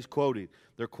 Here's what he's quoting.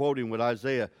 They're quoting what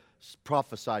Isaiah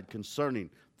prophesied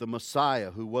concerning the Messiah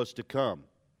who was to come.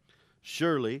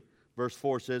 Surely, verse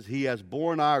 4 says, he has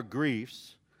borne our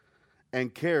griefs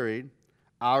and carried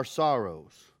our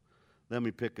sorrows. Let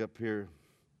me pick up here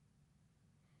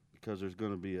because there's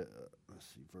going to be let's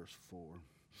see, verse 4.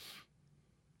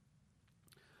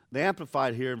 The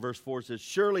Amplified here in verse 4 says,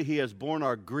 surely he has borne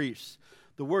our griefs.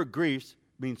 The word griefs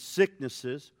means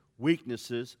sicknesses,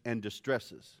 weaknesses, and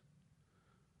distresses.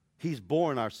 He's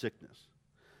borne our sickness.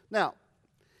 Now,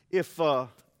 if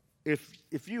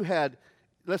you had,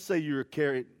 let's say you were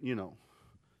carried,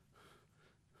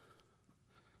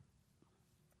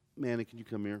 Manny, can you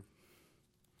come here?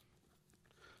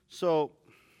 So,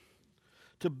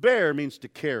 to bear means to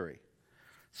carry.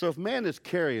 So if man is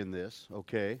carrying this,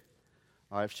 okay,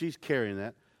 all right, if she's carrying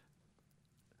that,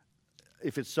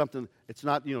 if it's something, it's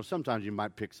not, sometimes you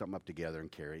might pick something up together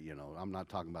and carry it, I'm not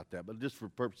talking about that, but just for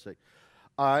purpose sake.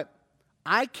 All right,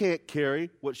 I can't carry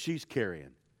what she's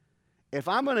carrying. If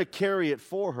I'm going to carry it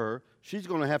for her, she's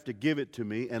going to have to give it to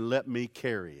me and let me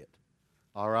carry it.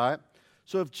 All right?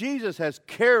 So if Jesus has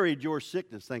carried your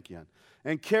sickness, thank you, hon,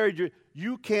 and carried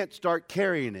you can't start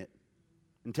carrying it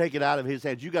and take it out of his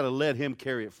hands. You got to let him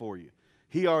carry it for you.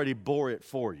 He already bore it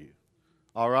for you.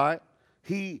 All right?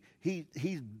 He's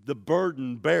the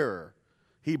burden bearer.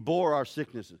 He bore our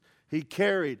sicknesses. He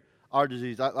carried our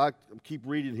disease. I keep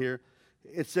reading here.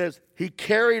 It says, he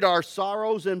carried our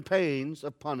sorrows and pains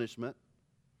of punishment.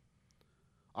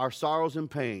 Our sorrows and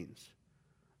pains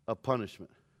of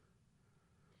punishment.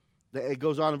 It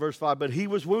goes on in verse 5, but he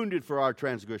was wounded for our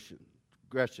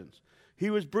transgressions. He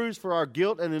was bruised for our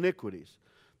guilt and iniquities.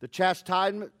 The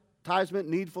chastisement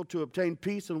needful to obtain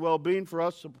peace and well-being for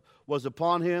us was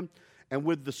upon him, and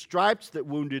with the stripes that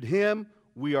wounded him,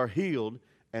 we are healed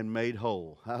and made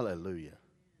whole. Hallelujah.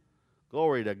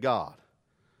 Glory to God.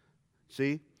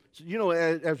 See? So, you know,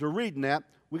 as we're reading that,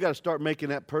 we got to start making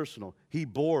that personal. He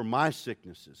bore my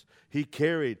sicknesses. He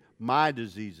carried my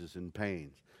diseases and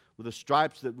pains. With the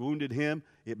stripes that wounded him,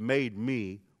 it made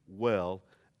me well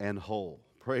and whole.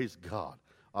 Praise God.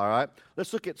 All right?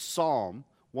 Let's look at Psalm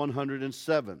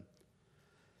 107.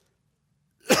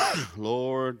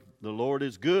 Lord, the Lord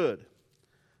is good.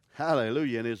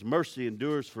 Hallelujah. And his mercy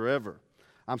endures forever.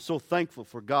 I'm so thankful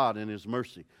for God and his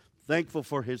mercy. Thankful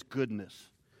for his goodness.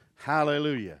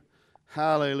 Hallelujah.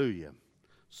 Hallelujah.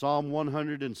 Psalm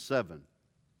 107.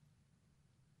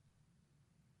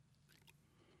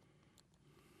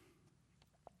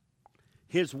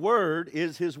 His word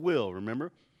is his will,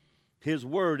 remember? His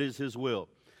word is his will.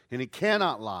 And he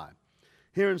cannot lie.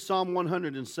 Here in Psalm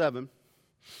 107,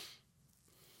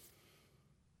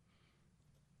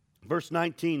 verse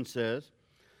 19 says,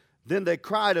 Then they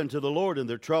cried unto the Lord in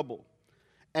their trouble,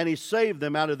 and he saved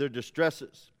them out of their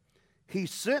distresses. He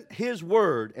sent his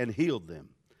word and healed them,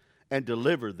 and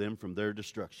delivered them from their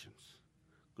destructions.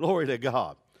 Glory to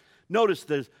God. Notice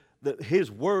that his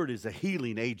word is a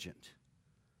healing agent.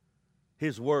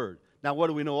 His word. Now what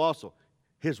do we know also?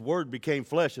 His word became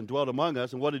flesh and dwelt among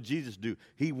us. And what did Jesus do?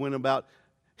 He went about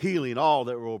healing all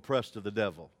that were oppressed of the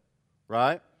devil.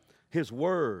 Right? His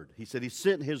word. He said he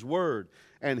sent his word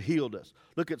and healed us.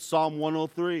 Look at Psalm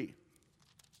 103.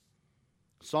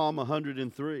 Psalm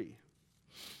 103.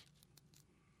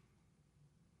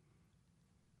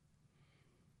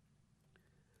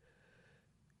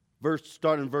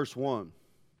 Starting verse 1.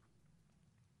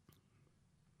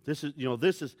 This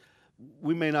is,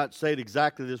 we may not say it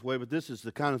exactly this way, but this is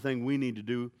the kind of thing we need to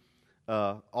do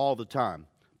all the time.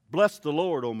 Bless the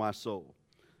Lord, O my soul,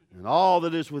 and all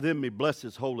that is within me, bless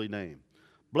his holy name.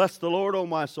 Bless the Lord, O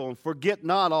my soul, and forget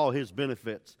not all his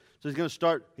benefits. So he's going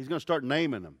to start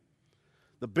naming them.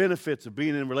 The benefits of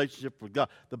being in a relationship with God,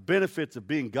 the benefits of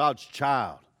being God's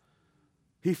child.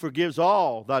 He forgives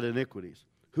all thy iniquities,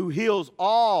 who heals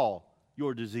all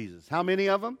your diseases. How many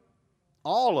of them?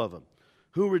 All of them.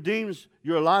 Who redeems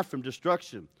your life from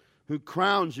destruction, who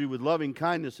crowns you with loving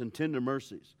kindness and tender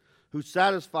mercies, who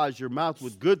satisfies your mouth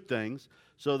with good things,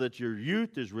 so that your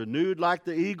youth is renewed like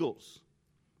the eagles.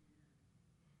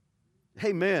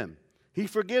 Amen. He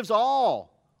forgives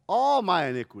all my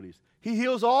iniquities. He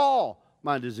heals all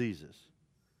my diseases.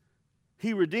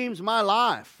 He redeems my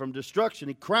life from destruction.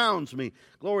 He crowns me.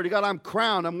 Glory to God, I'm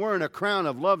crowned. I'm wearing a crown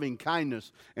of loving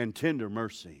kindness and tender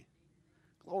mercy.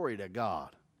 Glory to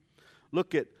God.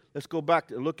 Let's go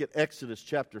back and look at Exodus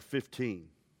chapter 15.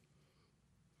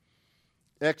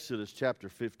 Exodus chapter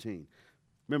 15.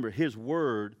 Remember, his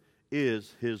word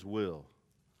is his will.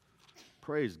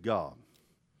 Praise God.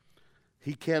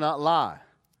 He cannot lie.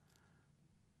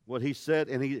 What he said,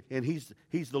 and he's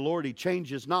the Lord, he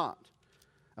changes not.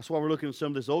 That's why we're looking at some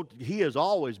of this old. He has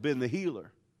always been the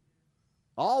healer.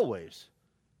 Always.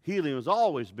 Healing has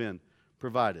always been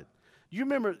provided. You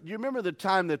remember the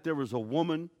time that there was a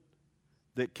woman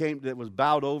that was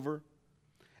bowed over,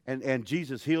 and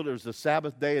Jesus healed her? It was the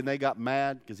Sabbath day, and they got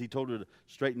mad because he told her to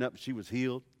straighten up. She was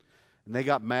healed, and they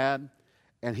got mad,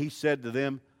 and he said to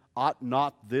them, Ought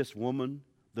not this woman,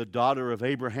 the daughter of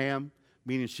Abraham,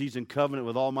 meaning she's in covenant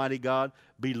with Almighty God,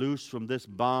 be loosed from this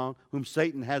bond, whom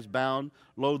Satan has bound,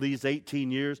 lo, these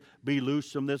 18 years, be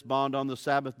loosed from this bond on the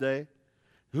Sabbath day?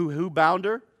 Who bound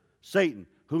her? Satan.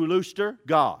 Who loosed her?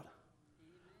 God.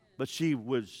 But she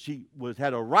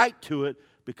had a right to it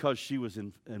because she was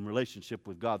in relationship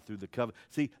with God through the covenant.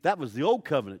 See, that was the old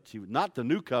covenant, not the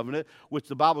new covenant, which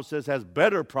the Bible says has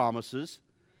better promises,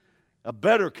 a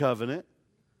better covenant.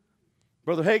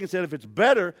 Brother Hagin said if it's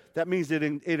better, that means it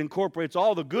incorporates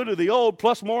all the good of the old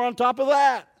plus more on top of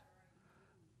that.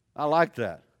 I like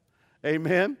that.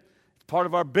 Amen. It's part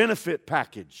of our benefit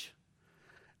package.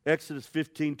 Exodus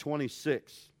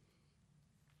 15:26.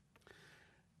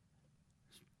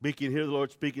 Speaking here, the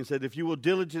Lord speaking said, If you will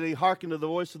diligently hearken to the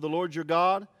voice of the Lord your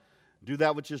God, do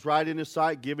that which is right in his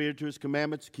sight, give ear to his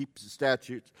commandments, keep his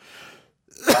statutes.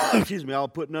 Excuse me, I'll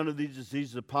put none of these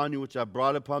diseases upon you which I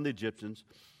brought upon the Egyptians.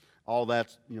 All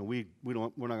that's, we're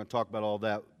not going to talk about all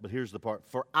that, but here's the part.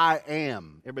 For I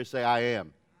am. Everybody say, I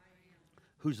am.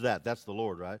 Who's that? That's the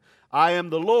Lord, right? I am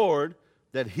the Lord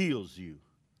that heals you.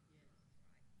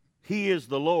 He is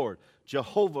the Lord.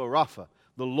 Jehovah Rapha,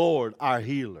 the Lord our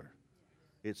healer.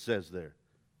 It says there.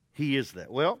 He is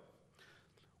that. Well,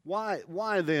 why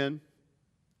then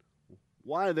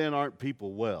aren't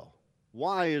people well?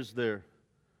 Why is there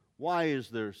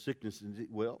sickness?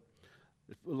 Well,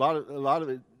 a lot of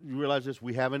it, you realize this,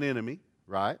 we have an enemy,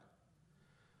 right?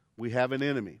 We have an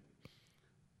enemy.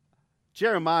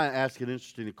 Jeremiah asked an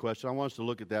interesting question. I want us to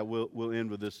look at that. We'll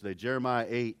end with this today. Jeremiah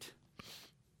 8.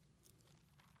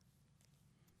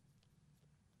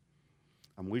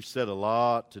 We've said a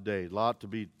lot today, a lot to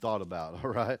be thought about, all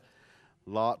right? A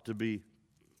lot to be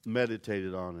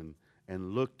meditated on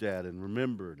and looked at and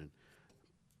remembered and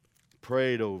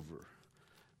prayed over.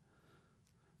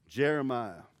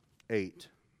 Jeremiah 8.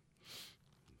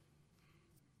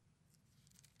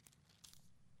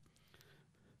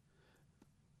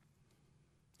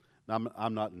 Now,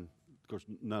 I'm not, of course,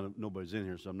 nobody's in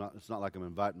here, so it's not like I'm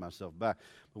inviting myself back.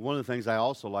 But one of the things I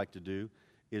also like to do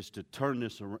is to turn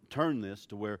this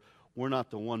to where we're not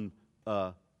the one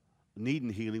needing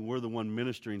healing, we're the one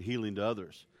ministering healing to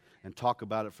others, and talk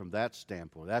about it from that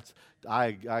standpoint.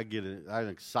 I'm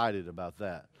excited about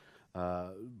that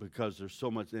because there's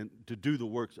so much to do the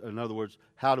works. In other words,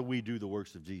 how do we do the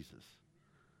works of Jesus?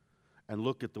 And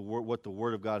look at what the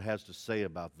Word of God has to say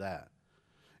about that.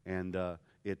 And to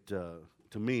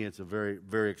me, it's a very,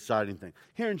 very exciting thing.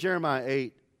 Here in Jeremiah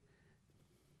 8,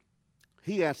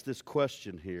 he asked this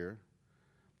question here.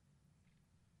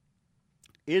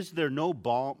 Is there no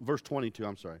balm, verse 22,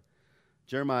 I'm sorry,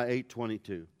 Jeremiah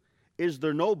 8:22. Is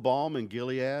there no balm in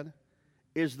Gilead?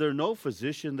 Is there no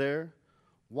physician there?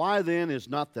 Why then is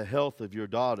not the health of your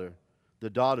daughter, the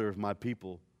daughter of my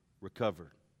people,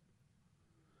 recovered?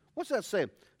 What's that saying?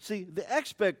 See, the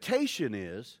expectation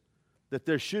is that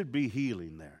there should be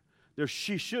healing there.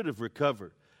 She should have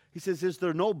recovered. He says, is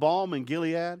there no balm in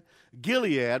Gilead?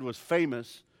 Gilead was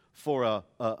famous for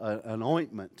an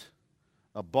ointment,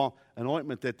 an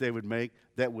ointment that they would make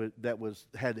that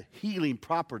had healing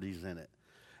properties in it.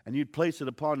 And you'd place it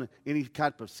upon any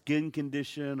type of skin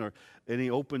condition or any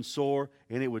open sore,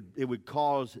 and it would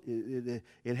cause,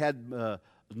 it had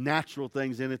natural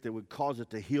things in it that would cause it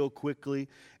to heal quickly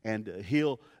and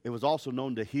heal. It was also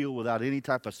known to heal without any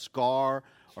type of scar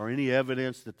or any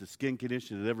evidence that the skin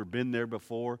condition had ever been there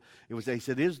before. He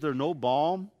said, is there no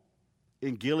balm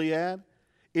in Gilead?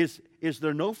 Is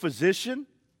there no physician?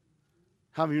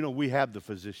 How many of you know we have the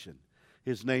physician?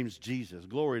 His name's Jesus.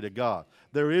 Glory to God.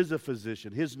 There is a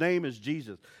physician. His name is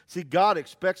Jesus. See, God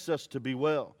expects us to be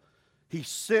well. He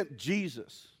sent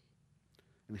Jesus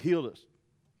and healed us.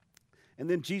 And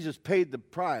then Jesus paid the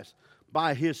price.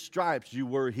 By His stripes you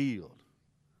were healed.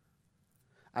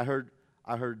 I heard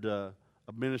a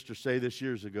minister say this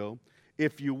years ago,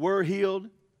 if you were healed,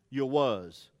 you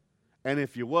was. And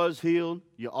if you was healed,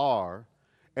 you are.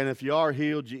 And if you are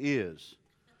healed, you is.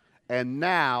 And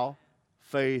now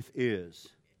faith is,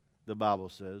 the Bible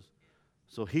says.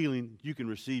 So healing, you can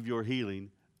receive your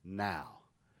healing now.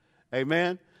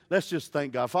 Amen? Let's just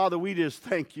thank God. Father, we just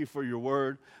thank you for your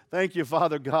word. Thank you,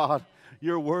 Father God.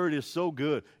 Your word is so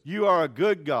good. You are a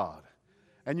good God,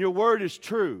 and your word is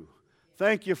true.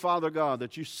 Thank you, Father God,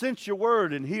 that you sent your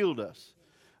word and healed us.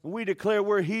 And we declare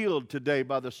we're healed today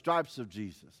by the stripes of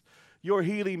Jesus. Your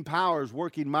healing power is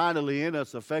working mightily in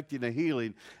us, affecting a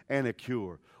healing and a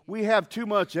cure. We have too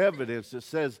much evidence that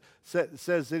says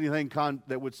anything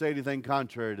that would say anything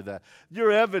contrary to that.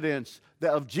 Your evidence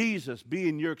of Jesus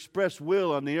being your express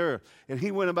will on the earth, and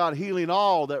He went about healing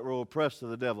all that were oppressed of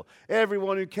the devil.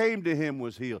 Everyone who came to Him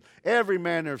was healed. Every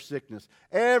manner of sickness,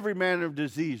 every manner of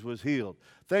disease was healed.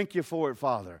 Thank you for it,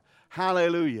 Father.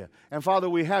 Hallelujah. And Father,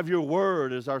 we have your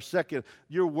word as our second,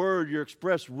 your word, your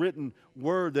express written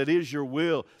word that is your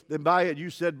will. Then by it, you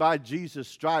said by Jesus'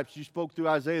 stripes, you spoke through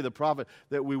Isaiah the prophet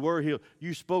that we were healed.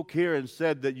 You spoke here and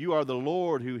said that you are the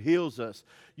Lord who heals us.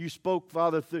 You spoke,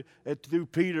 Father, through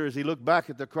Peter as he looked back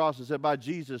at the cross and said, by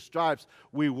Jesus' stripes,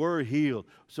 we were healed.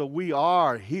 So we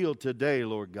are healed today,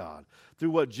 Lord God,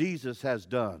 through what Jesus has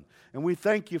done. And we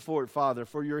thank you for it, Father,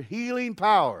 for your healing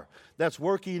power that's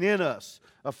working in us,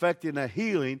 affecting a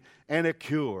healing and a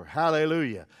cure.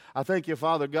 Hallelujah. I thank you,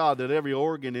 Father God, that every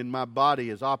organ in my body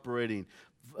is operating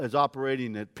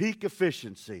at peak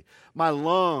efficiency. My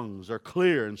lungs are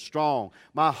clear and strong.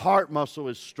 My heart muscle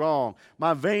is strong.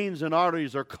 My veins and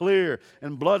arteries are clear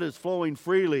and blood is flowing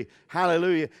freely.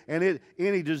 Hallelujah. And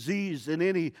any disease and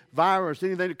any virus,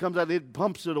 anything that comes out, it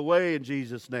pumps it away in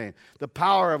Jesus' name. The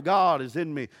power of God is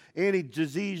in me. Any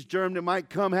disease germ that might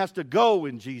come has to go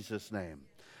in Jesus' name.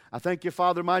 I thank you,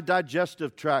 Father, my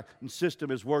digestive tract and system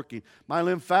is working. My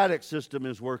lymphatic system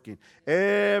is working.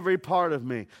 Every part of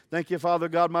me. Thank you, Father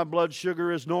God, my blood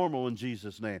sugar is normal in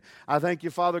Jesus' name. I thank you,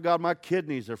 Father God, my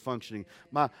kidneys are functioning.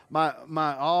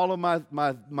 All of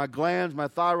my glands, my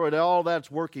thyroid, all that's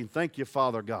working. Thank you,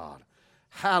 Father God.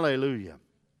 Hallelujah.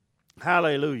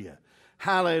 Hallelujah.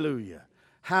 Hallelujah.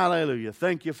 Hallelujah.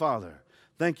 Thank you, Father.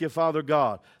 Thank you, Father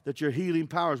God, that your healing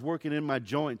power is working in my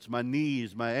joints, my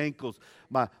knees, my ankles,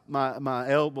 my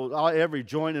elbows, every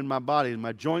joint in my body, and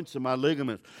my joints and my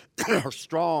ligaments are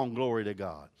strong, glory to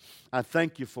God. I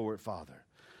thank you for it, Father.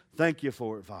 Thank you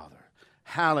for it, Father.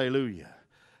 Hallelujah.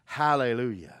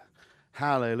 Hallelujah.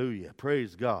 Hallelujah.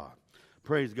 Praise God.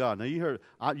 Praise God. Now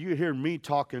you hear me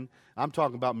talking. I'm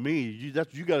talking about me. You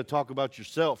got to talk about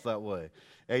yourself that way.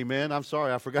 Amen. I'm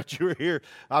sorry, I forgot you were here.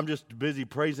 I'm just busy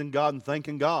praising God and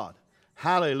thanking God.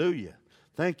 Hallelujah.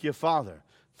 Thank you, Father.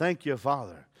 Thank you,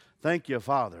 Father. Thank you,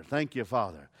 Father. Thank you,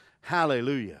 Father.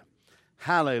 Hallelujah.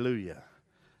 Hallelujah.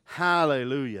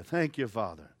 Hallelujah. Thank you,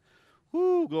 Father.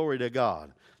 Woo, glory to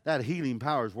God. That healing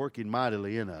power is working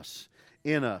mightily in us.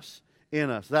 In us. In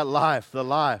us. That life,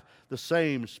 the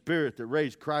same Spirit that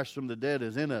raised Christ from the dead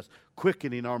is in us,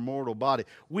 quickening our mortal body.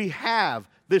 We have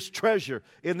this treasure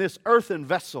in this earthen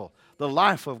vessel, the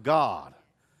life of God.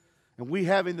 And we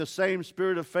having the same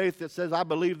spirit of faith that says, I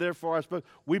believe, therefore I spoke.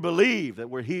 We believe that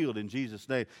we're healed in Jesus'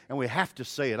 name. And we have to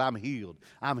say it, I'm healed.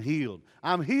 I'm healed.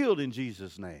 I'm healed in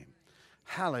Jesus' name.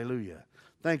 Hallelujah.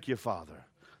 Thank you, Father.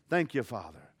 Thank you,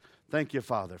 Father. Thank you,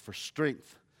 Father, for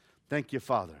strength. Thank you,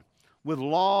 Father. With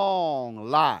long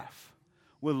life,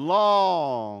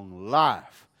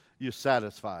 you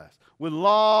satisfy us. With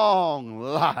long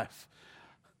life,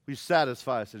 you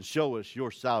satisfy us and show us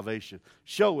your salvation.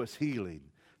 Show us healing.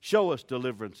 Show us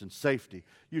deliverance and safety.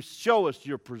 You show us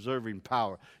your preserving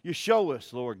power. You show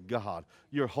us, Lord God,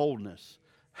 your wholeness.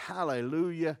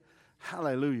 Hallelujah.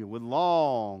 Hallelujah. With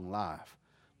long life.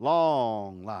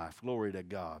 Long life. Glory to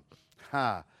God.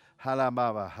 Ha.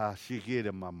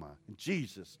 In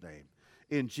Jesus' name.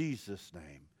 In Jesus'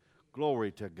 name.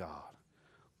 Glory to God.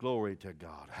 Glory to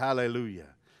God. Hallelujah.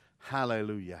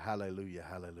 Hallelujah. Hallelujah.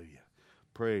 Hallelujah.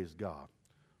 Praise God.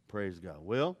 Praise God.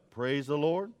 Well, praise the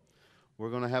Lord. We're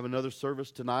going to have another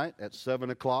service tonight at 7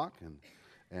 o'clock,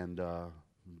 and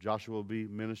Joshua will be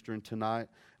ministering tonight.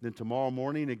 Then tomorrow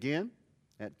morning again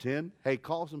at 10. Hey,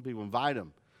 call some people. Invite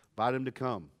them. Invite them to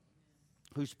come.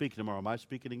 Who's speaking tomorrow? Am I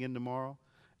speaking again tomorrow?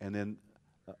 And then,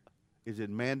 is it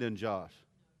Amanda and Josh?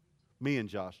 Me and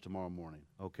Josh tomorrow morning,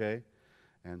 okay?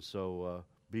 And so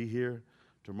be here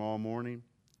tomorrow morning,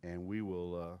 and we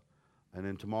will, and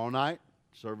then tomorrow night,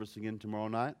 service again tomorrow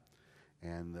night,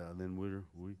 and then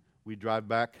we drive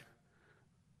back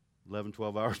 11,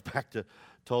 12 hours back to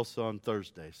Tulsa on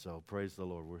Thursday. So praise the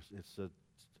Lord. It's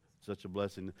such a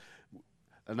blessing.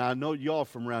 And I know y'all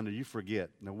from around there, you forget.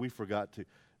 Now, we forgot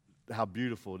how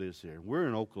beautiful it is here. We're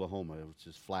in Oklahoma, which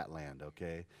is flat land,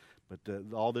 okay? But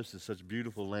all this is such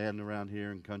beautiful land around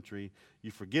here and country.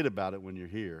 You forget about it when you're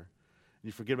here.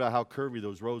 You forget about how curvy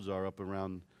those roads are up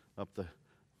the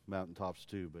mountaintops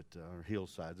too, but or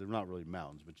hillsides. They're not really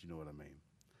mountains, but you know what I mean.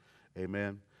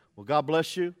 Amen. Well, God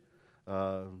bless you.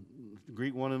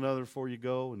 Greet one another before you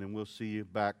go, and then we'll see you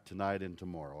back tonight and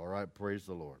tomorrow. All right? Praise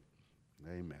the Lord.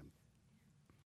 Amen.